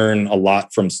people learn a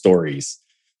lot from stories.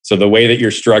 So the way that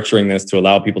you're structuring this to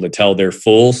allow people to tell their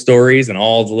full stories and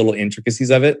all the little intricacies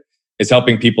of it is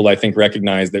helping people, I think,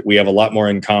 recognize that we have a lot more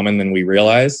in common than we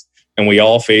realize. And we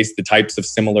all face the types of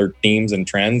similar themes and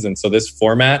trends. And so this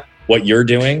format, what you're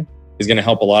doing, is going to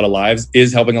help a lot of lives,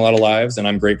 is helping a lot of lives. And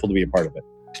I'm grateful to be a part of it.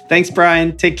 Thanks,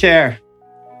 Brian. Take care.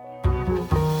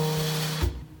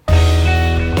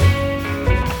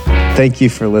 Thank you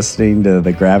for listening to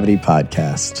the Gravity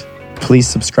Podcast. Please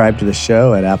subscribe to the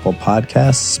show at Apple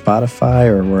Podcasts, Spotify,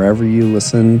 or wherever you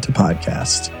listen to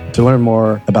podcasts. To learn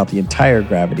more about the entire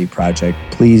Gravity Project,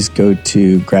 please go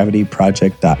to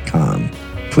gravityproject.com.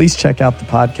 Please check out the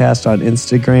podcast on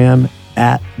Instagram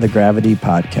at The Gravity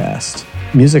Podcast.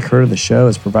 Music heard of the show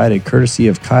is provided courtesy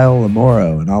of Kyle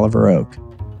Lamoro and Oliver Oak.